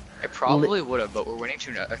 I probably would have, but we're winning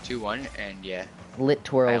 2-1, and yeah. Lit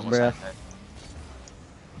twirls, bruh.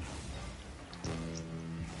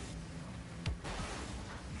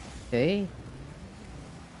 Okay.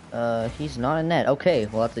 He's not in net. Okay,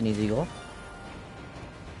 well that's an easy goal.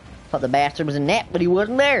 Thought the bastard was in net, but he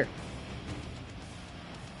wasn't there.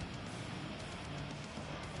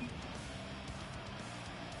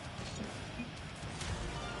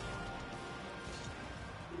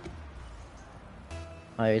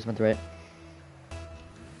 Oh, yeah, he's went right.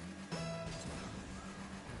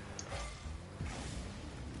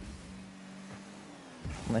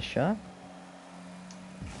 Nice shot.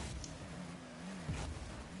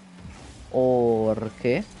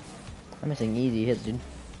 Okay. I'm missing easy hits, dude.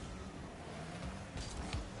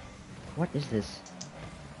 What is this?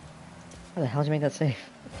 How the hell did you make that save?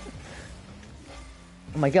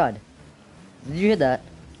 Oh my god. Did you hit that?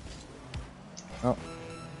 Oh.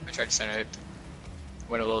 I tried to send it.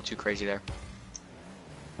 Went a little too crazy there.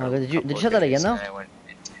 Oh, did you shot that again though? I went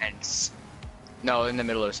intense. No, in the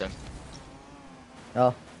middle of the sim.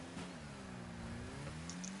 Oh.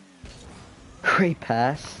 Great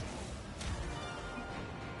pass.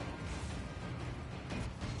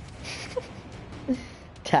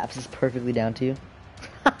 Taps is perfectly down to you.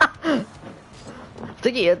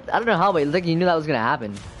 Thinking, I don't know how, but like you knew that was gonna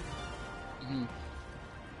happen. Mm-hmm.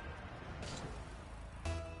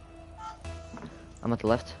 I'm at the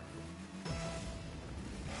left.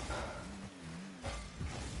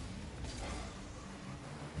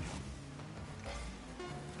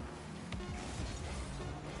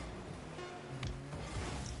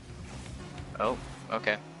 Oh,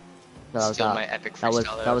 okay. No, Still my epic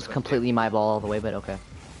freestyle. That was completely my ball all the way, but okay.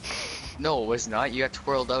 No, it was not. You got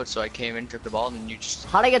twirled out, so I came in, took the ball, and then you just...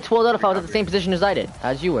 How'd I get twirled out if I was at the same position as I did?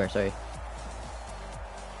 As you were, sorry.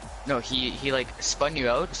 No, he like spun you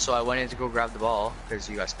out, so I went in to go grab the ball, because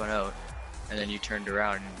you got spun out. And then you turned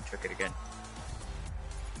around and took it again.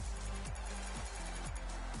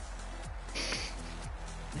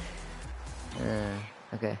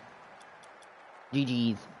 Okay.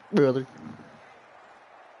 GG's, brother.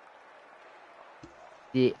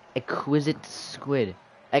 The exquisite squid.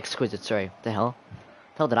 Exquisite, sorry. What the hell? What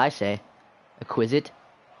the hell did I say? Exquisite?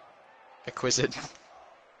 Exquisite.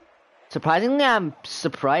 Surprisingly, I'm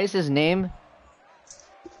surprised his name.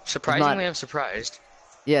 Surprisingly, I'm surprised.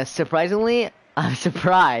 Yeah, surprisingly, I'm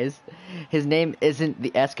surprised his name isn't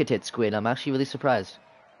the Escatit squid. I'm actually really surprised.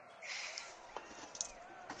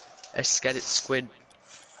 Escatit squid.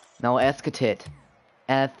 No, Escatit.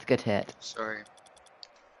 Escatit. Sorry.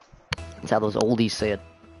 That's how those oldies say it.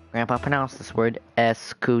 Grandpa pronounced this word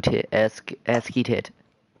Escutit. Esquitit.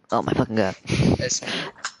 Oh my fucking god.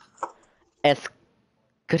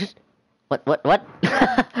 Escutit? What?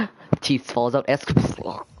 Teeth falls out. Man,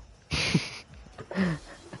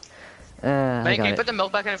 can you put the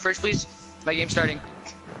milk back in the fridge, please? My game's starting.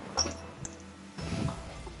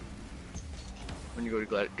 When you go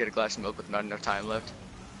to get a glass of milk with not enough time left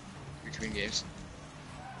between games.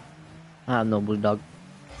 I have no blue dog.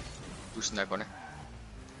 Boost in that corner.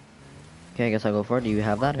 Okay, I guess I'll go for it. Do you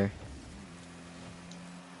have that or?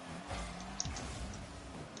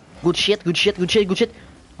 Good shit, good shit, good shit, good shit.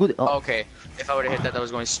 Good. Oh. Okay, if I would have hit that, that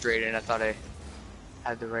was going straight in. I thought I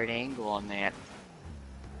had the right angle on that.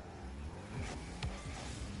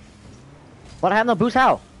 What? I have no boost.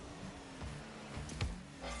 How?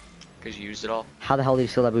 Because you used it all. How the hell did you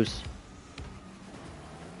steal that boost?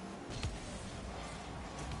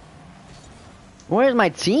 Where's my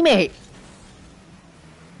teammate?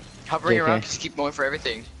 Hovering JK. around, just keep going for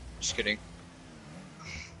everything. Just kidding.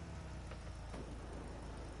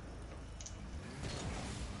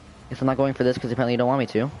 Guess I'm not going for this because apparently you don't want me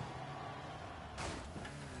to.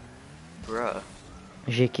 Bruh.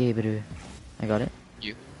 JK, bro. I got it.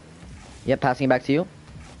 You. Yep, passing it back to you.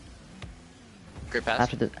 Great pass.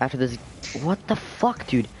 After this, what the fuck,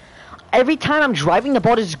 dude? Every time I'm driving, the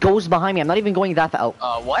ball just goes behind me. I'm not even going that far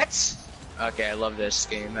out. What? Okay, I love this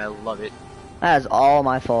game. I love it. That is all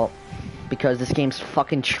my fault. Because this game's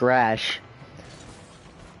fucking trash.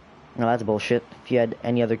 No, that's bullshit. If you had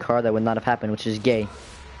any other car, that would not have happened, which is gay.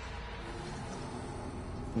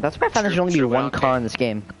 That's why I found there should only be one car in this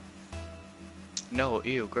game. No,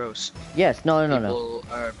 ew, gross. Yes, no. People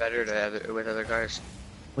are better with other cars.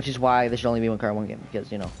 Which is why there should only be one car in one game, because,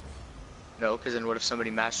 you know. No, because then what if somebody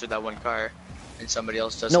mastered that one car, and somebody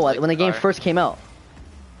else doesn't No, like when the game first came out.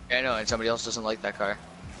 Yeah, I know, and somebody else doesn't like that car.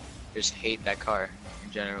 They just hate that car,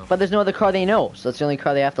 in general. But there's no other car they know, so that's the only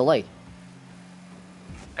car they have to like.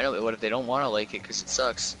 I know, but what if they don't want to like it, because it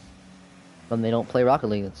sucks? Then they don't play Rocket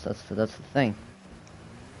League, that's the thing.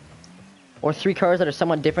 Or 3 cars that are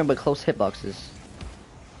somewhat different but close hitboxes.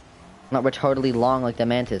 Not retardedly long like the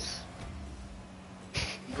Mantis.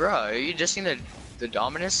 Bruh, are you just seeing the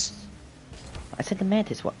Dominus? I said the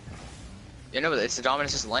Mantis, what? Yeah, no, but it's the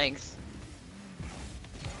Dominus's length.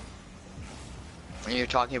 And you're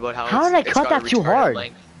talking about how did I it's cut got a that too retarded hard?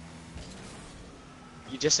 length.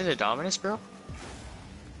 You just into Dominus, bro?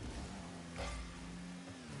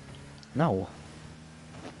 No.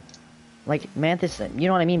 Like, Mantis, you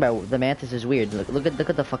know what I mean by the Mantis is weird. Look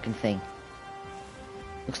at the fucking thing.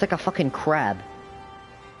 Looks like a fucking crab.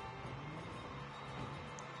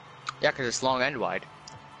 Yeah, because it's long and wide.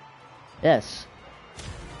 Yes.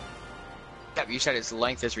 Yeah, but you said its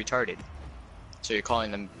length is retarded. So you're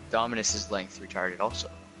calling them Dominus's length retarded also.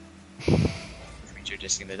 Which means you're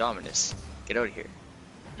dissing the Dominus. Get out of here.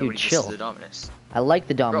 Nobody chill. disses the Dominus. I like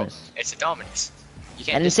the Bro, Dominus. it's a Dominus. You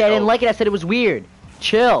I can't didn't say I didn't like it, I said it was weird.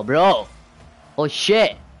 Chill, bro. Holy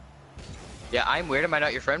shit. Yeah, I'm weird. Am I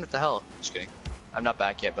not your friend? What the hell? Just kidding. I'm not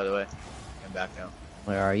back yet, by the way. I'm back now.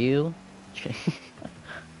 Where are you?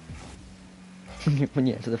 When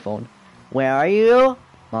you answer the phone. Where are you?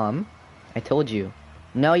 Mom, I told you.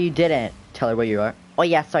 No, you didn't. Tell her where you are. Oh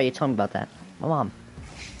yeah, sorry, you told me about that. My mom.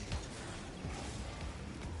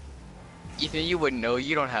 Ethan, you wouldn't know.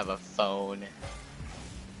 You don't have a phone.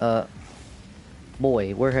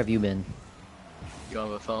 Boy, where have you been? You don't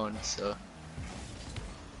have a phone, so...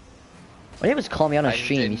 Why do you always call me out on I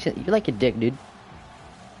stream? didn't. You're like a dick, dude.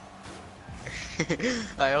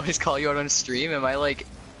 I always call you out on stream. Am I like...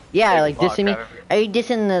 Yeah, like fuck, dissing me. Are you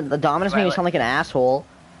dissing the Dominus? Make me sound like an asshole.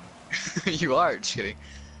 You are, just kidding.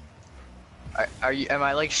 Are you? Am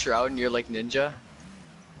I like Shroud and you're like Ninja?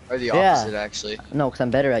 Or the Yeah. opposite, actually? No, because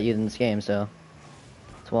I'm better at you than this game, so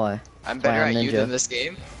that's why. I'm That's why better I'm at you Ninja. than this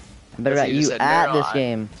game? I'm better That's at what you you said. at No, this I-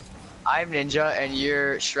 game. I'm Ninja and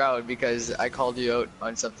you're Shroud because I called you out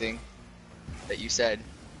on something that you said.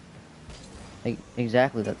 Like,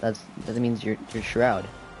 exactly. That means you're Shroud.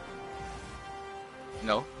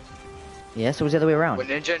 No. Yes, it was the other way around. When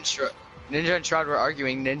Ninja and Shroud were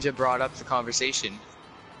arguing, Ninja brought up the conversation.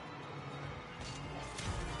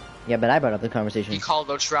 Yeah, but I brought up the conversation. He called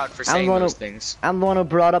out Shroud for I'm saying the one those who- things. I'm the one who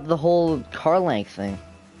brought up the whole car length thing.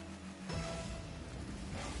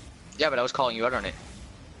 Yeah, but I was calling you out on it.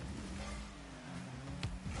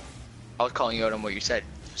 I was calling you out on what you said.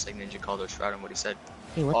 Just like Ninja called out Shroud on what he said.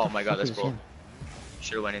 Hey, what Oh the my god, fuck that's is cool. him?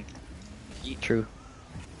 Should've went in. Eat. True.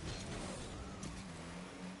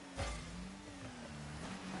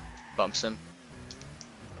 Bumps him.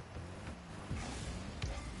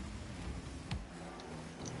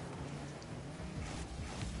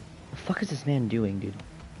 What the fuck is this man doing, dude?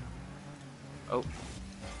 Oh.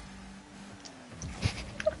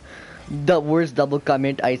 The worst double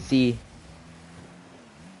comment I see.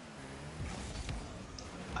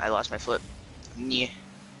 I lost my flip. Yeah.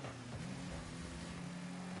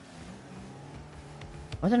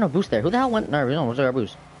 Why is there no boost there? Who the hell went? No, where's our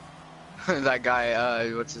boost? That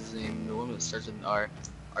guy, what's his name? The one that starts with an R.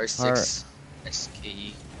 R6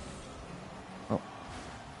 SKE. Oh.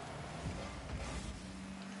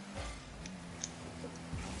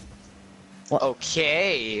 What?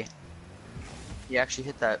 Okay. You actually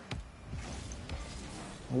hit that.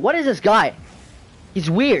 What is this guy? He's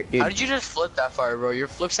weird, dude. How did you just flip that far, bro? Your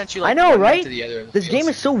flip sent you like I know, 1 minute right? to the other of the This field. game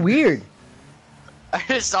is so weird. I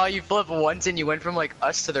just saw you flip once and you went from like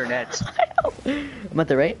us to their nets. I know. I'm at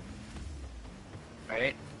the right.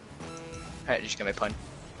 Right? Alright, just get my pun.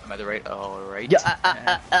 I'm at the right. Alright.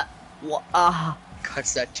 Yeah.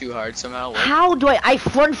 Cuts that too hard somehow. What? How do I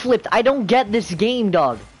front flipped? I don't get this game,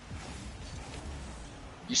 dog.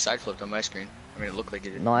 You side flipped on my screen. I mean, it looked like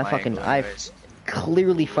it did. No, I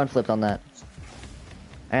clearly front flipped on that.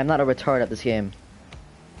 I am not a retard at this game.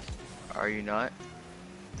 Are you not?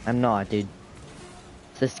 I'm not, dude.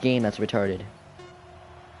 It's this game that's retarded.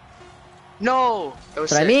 No! That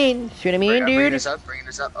was That's what I sick. mean. See what I mean, I'm bringing dude? this up, bringing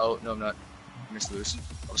this up. Oh, no, I'm not. I missed loose.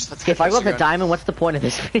 Okay, if I go up the diamond, what's the point of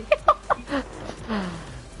this video?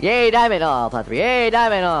 Yay, diamond! Oh, plat 3. Yay,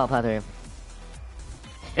 diamond! Oh, plat 3.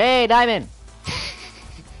 Yay, diamond!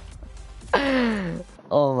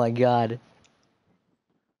 Oh my god.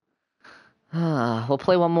 We'll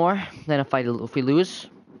play one more. Then if we lose,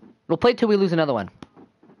 we'll play till we lose another one,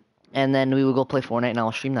 and then we will go play Fortnite, and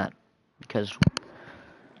I'll stream that because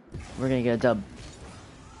we're gonna get a dub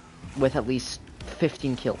with at least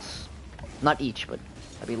 15 kills. Not each, but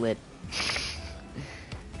that'd be lit.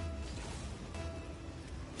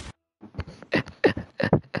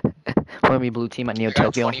 We're gonna be blue team at Neo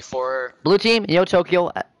Tokyo. 24. Blue team, Neo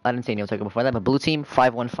Tokyo. I didn't say Neo Tokyo before that, but blue team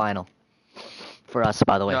 5-1 final. For us,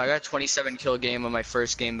 by the way. No, I got a 27 kill game on my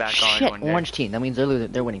first game back on Shit, one day. orange team. That means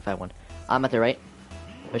they're winning 5-1. I'm at the right.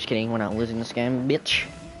 Just kidding, we're not losing this game, bitch.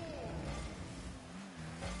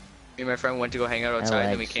 Me and my friend went to go hang out outside,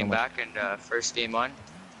 then we came back and first game on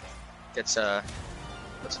gets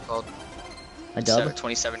what's it called? A dub?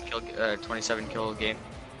 27 kill game.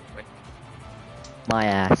 Wait. My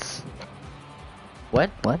ass. What?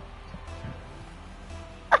 What?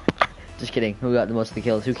 Just kidding. Who got the most of the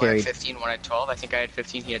kills? Who One had carried? 15, one had 12. I think I had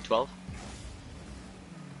 15, he had 12.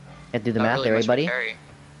 Have to do the Not math really there, much right, of a buddy? carry.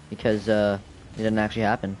 Because it didn't actually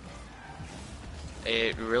happen.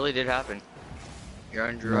 It really did happen. You're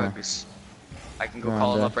on drugs. I can go No,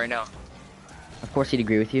 call him the- up right now. Of course he'd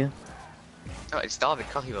agree with you. No, it's David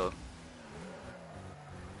Cahivo.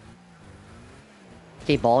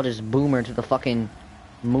 Okay, ball just boomer to the fucking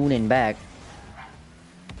moon and back.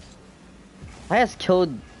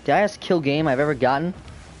 The highest kill game I've ever gotten,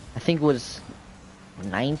 I think was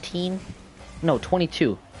 19? No,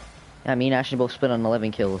 22. Yeah, me and Ashton both split on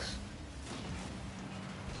 11 kills.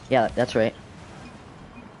 Yeah, that's right.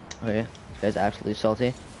 Okay, this guy's absolutely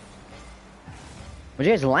salty. Where'd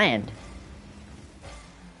you guys land?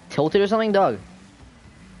 Tilted or something, dog?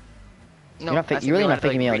 No, You're really we not went to,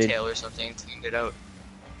 faking me out, dude. retail or something, cleaned it out.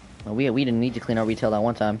 Well, we didn't need to clean our retail that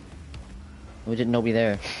one time. We didn't nobody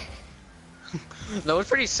there. No, it's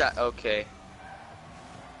pretty sad. Okay.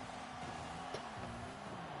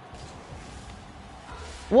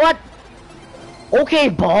 What? Okay,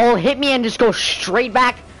 ball, hit me and just go straight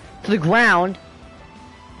back to the ground.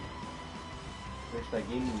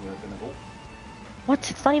 What?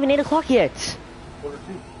 It's not even 8 o'clock yet.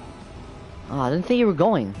 Oh, I didn't think you were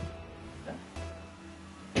going.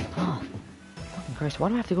 Oh, fucking Christ, why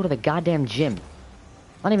do I have to go to the goddamn gym?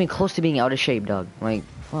 Not even close to being out of shape, dog. Like,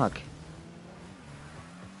 fuck.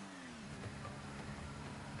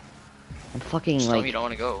 I'm fucking Just tell me like... you don't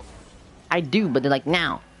want to go. I do, but they're like,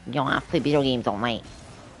 now, you don't have to play video games all night.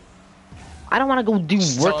 I don't want to go do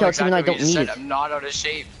Just tell them workouts even though I exactly what don't you need said. it. I'm not out of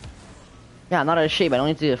shape. Yeah, I'm not out of shape. I don't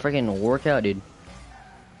need to freaking work out, dude.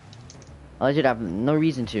 I legit have no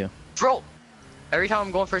reason to. Bro, every time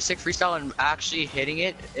I'm going for a sick freestyle and actually hitting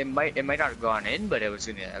it, it might not have gone in, but I was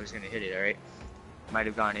gonna hit it, alright? Might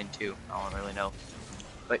have gone in too. I don't really know.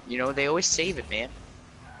 But you know, they always save it, man.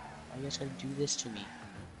 Why you guys gotta do this to me?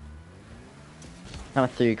 I'm a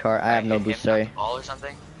 3 car. I have no hit boost, him, sorry. knock the ball or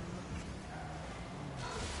something?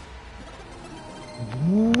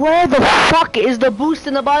 Where the fuck is the boost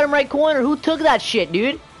in the bottom right corner? Who took that shit,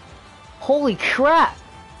 dude? Holy crap.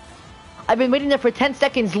 I've been waiting there for 10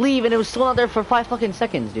 seconds, leave, and it was still not there for 5 fucking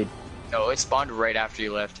seconds, dude. No, it spawned right after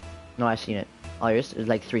you left. No, I've seen it. Oh, yours is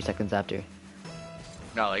like 3 seconds after.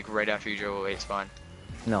 No, like right after you drove away, it spawned.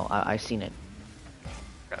 No, I seen it.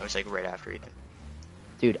 No, it was like right after Ethan.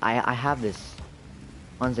 Dude, I have this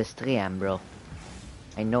on the stream, bro.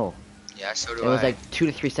 I know. Yeah, so do It was I. like 2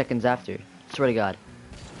 to 3 seconds after. Swear to God.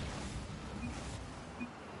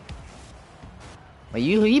 Wait,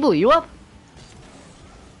 he blew you up?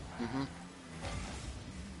 Mm-hmm.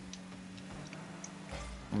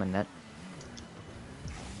 I'm a net.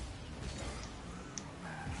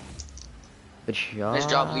 Good shot. Nice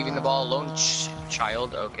job leaving the ball alone,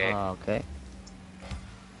 child. Okay. Okay.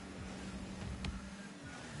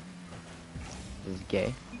 is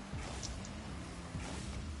gay.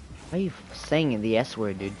 Why are you saying the S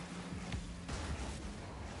word, dude?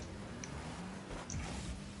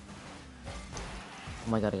 Oh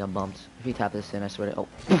my god, I got bumped. If you tap this in, I swear to— oh.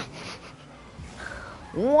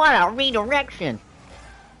 What a redirection!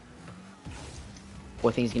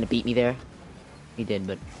 Boy, think he's gonna beat me there. He did,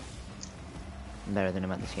 but I'm better than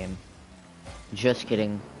him at this game. Just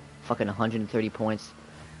kidding. Fucking 130 points.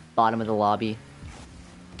 Bottom of the lobby.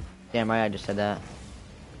 Damn right, I just said that.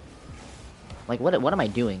 Like, what am I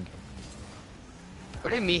doing? What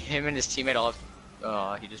did him and his teammate all have?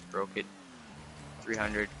 Oh, he just broke it.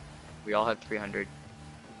 300. We all had 300.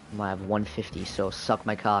 I have 150, so suck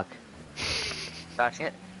my cock. Bashing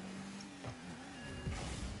it.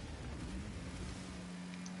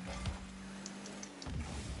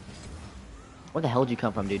 Where the hell did you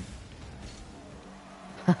come from, dude?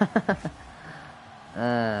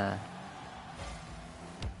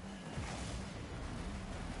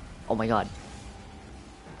 Oh my god.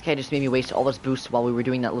 Okay, just made me waste all this boost while we were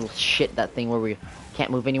doing that little shit, that thing where we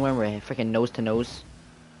can't move anywhere and we're freaking nose to nose.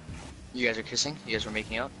 You guys are kissing? You guys were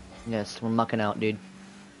making out? Yes, we're mucking out, dude.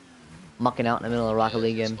 Mucking out in the middle of a Rocket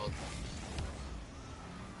League game.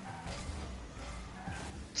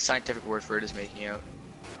 Scientific word for it is making out.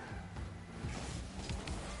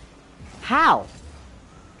 How?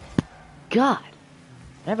 God.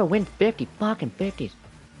 Never win 50 fucking 50s.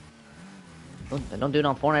 Don't do it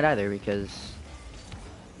on Fortnite either, because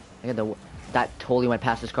I got that totally went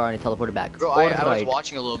past his car and it teleported back. Bro, I was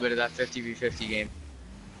watching a little bit of that 50v50 game.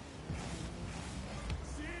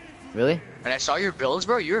 Really? And I saw your builds,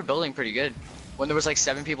 bro. You were building pretty good. When there was like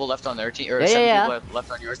 7 people left on their team, or yeah, 7 people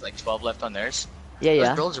left on yours, like 12 left on theirs. Yeah,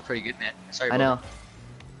 Those builds are pretty good, man. Sorry, I know.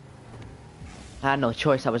 I had no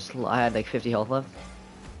choice. I had like 50 health left.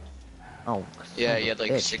 Oh. Yeah, he had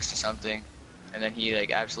like 60 something, and then he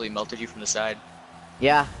like absolutely melted you from the side.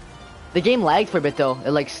 Yeah. The game lagged for a bit though.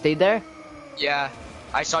 It like stayed there. Yeah,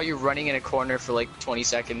 I saw you running in a corner for like 20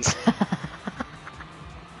 seconds.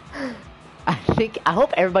 I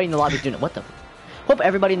hope everybody in the lobby is doing it. What the? Hope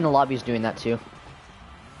everybody in the lobby is doing that too.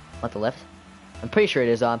 What, the left? I'm pretty sure it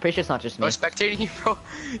is. I'm pretty sure it's not just me. I was spectating you, bro.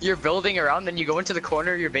 You're building around, then you go into the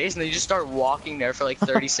corner of your base, and then you just start walking there for like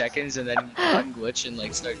 30 seconds, and then unglitch and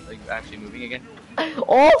like start like actually moving again.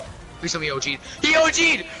 Oh! Please tell me he OG'd. He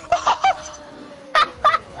OG'd!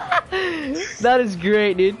 That is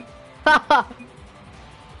great, dude.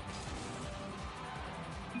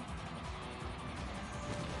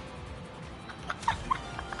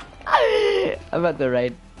 I'm at the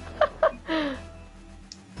right.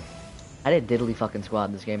 I did diddly fucking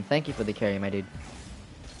squad this game. Thank you for the carry, my dude.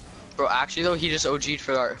 Bro, actually though, he just OG'd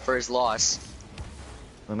for his loss.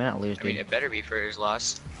 We may not lose, dude. I mean, it better be for his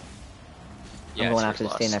loss. Yeah, I'm going after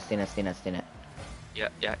the stay net. Yeah.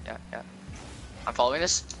 I'm following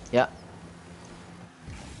this? Yeah.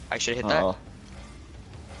 I should hit that.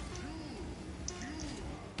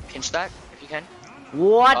 Pinch that, if you can.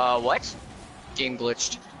 What? What? Game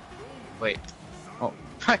glitched. Wait. Oh.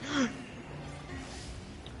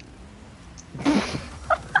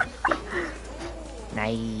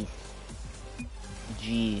 Nice.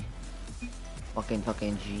 G.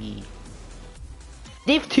 Fucking G.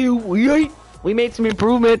 Div 2, we made some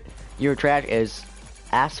improvement. Your trash is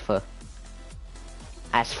ass frick.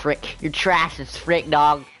 Your trash is frick,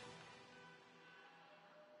 dog.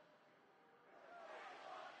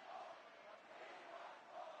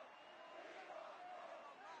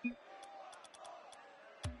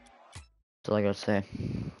 That's all I gotta say.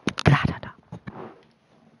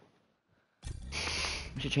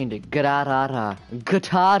 We should change it. Guitarara.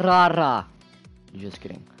 Just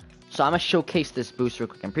kidding. So I'm gonna showcase this boost real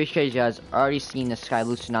quick. I'm pretty sure you guys already seen the Sky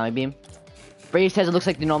Blue Tsunami Beam. Brady says it looks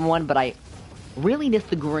like the normal one, but I really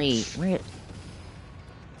disagree.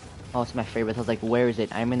 Oh, it's my favorite. I was like, where is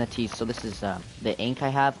it? I'm in the T. So this is the ink I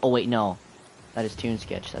have. Oh wait, no, that is Toon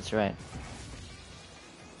Sketch. That's right.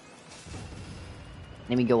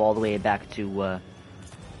 Let me go all the way back to where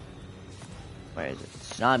is it?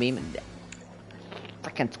 Tsunami Beam.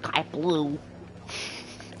 Freaking Sky Blue.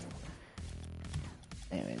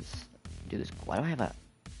 Anyways, do this. Why do I have a?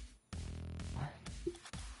 What?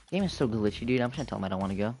 Game is so glitchy, dude. I'm just gonna tell him I don't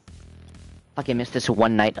want to go. Fucking missed this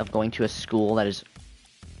one night of going to a school that is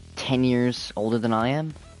 10 years older than I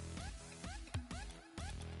am.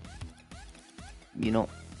 You know,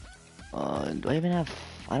 do I even have?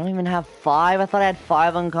 I don't even have 5. I thought I had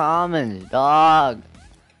 5 uncommons, dog.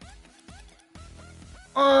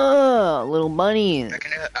 Little bunny.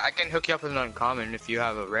 I can hook you up with an uncommon if you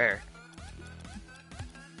have a rare.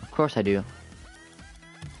 Of course I do.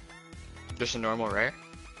 Just a normal rare?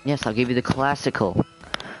 Yes, I'll give you the classical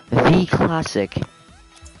The classic.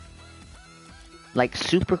 Like,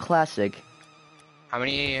 super classic. How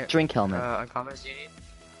many Drink helmet. uncommons do you need?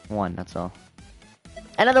 1, that's all.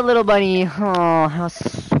 Another little bunny. Oh, how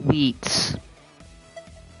sweet.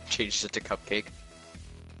 Changes it to cupcake.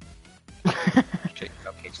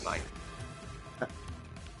 Cupcake's mine.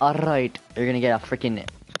 Alright, you're gonna get a freaking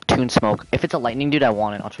Toon Smoke. If it's a lightning dude, I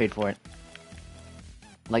want it. I'll trade for it.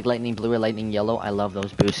 Like lightning blue or lightning yellow. I love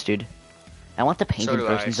those boosts, dude. I want the painted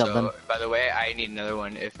versions of them. By the way, I need another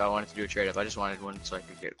one if I wanted to do a trade up. I just wanted one so I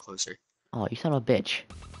could get closer. Oh, you son of a bitch.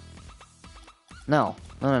 No.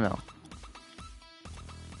 No.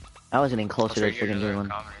 I was getting closer to freaking doing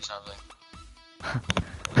one. Or something.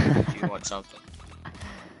 If you want something.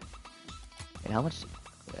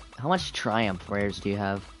 Wait, how much Triumph rares do you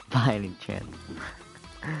have by any chance?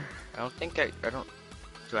 I don't think I don't.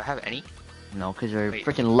 Do I have any? No, because you're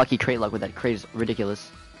freaking lucky crate luck with that crate is ridiculous.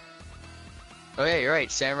 Oh yeah, you're right.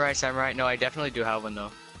 Samurai. No, I definitely do have one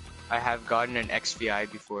though. I have gotten an XVI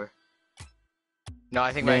before. No,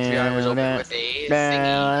 I think my XVI was open with a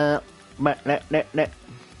thingy.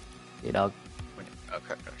 You dog.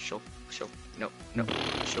 Okay, show. No.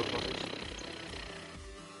 Show.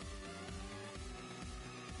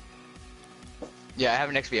 Yeah, I have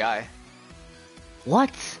an XVI.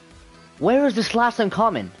 What? Where is this last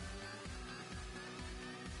uncommon?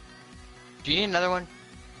 Do you need another one?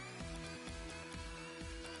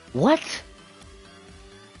 What?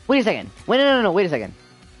 Wait a second. Wait, no. Wait a second.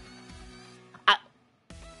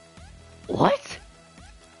 What?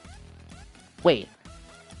 Wait.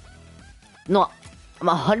 No, I'm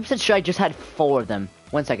 100% sure I just had 4 of them.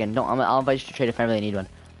 1 second. No, I'll invite you to trade if I really need one.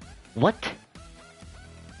 What?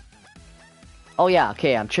 Oh yeah,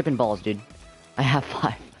 okay, I'm tripping balls, dude. I have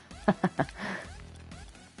 5.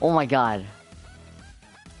 Oh my god.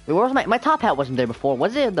 Wait, where was my top hat wasn't there before?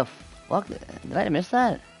 Was it the fuck? Did I miss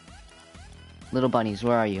that? Little bunnies,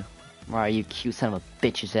 where are you? Where are you, cute son of a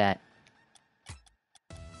bitch is that?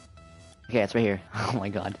 Okay, it's right here. Oh my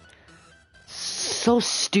god. So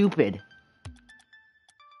stupid.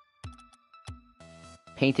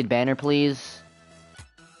 Painted banner, please.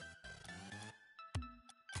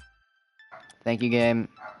 Thank you, game.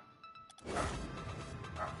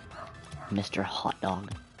 Mr. Hot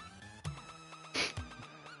Dog.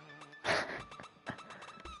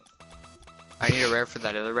 I need a rare for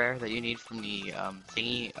that other rare that you need from the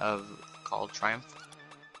thingy called Triumph.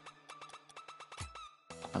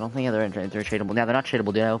 I don't think they're tradable. Yeah, they're not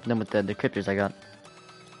tradable, dude. I opened them with the cryptors I got.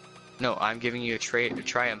 No, I'm giving you a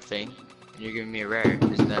Triumph thing, and you're giving me a rare.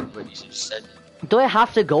 Isn't that what you just said? Do I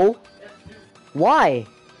have to go? Why?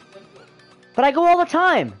 But I go all the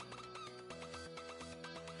time!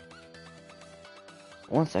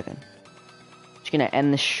 1 second. Just gonna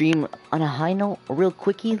end the stream on a high note, real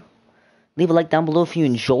quickie. Leave a like down below if you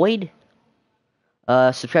enjoyed.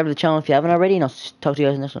 Subscribe to the channel if you haven't already, and I'll talk to you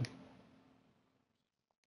guys in the next one.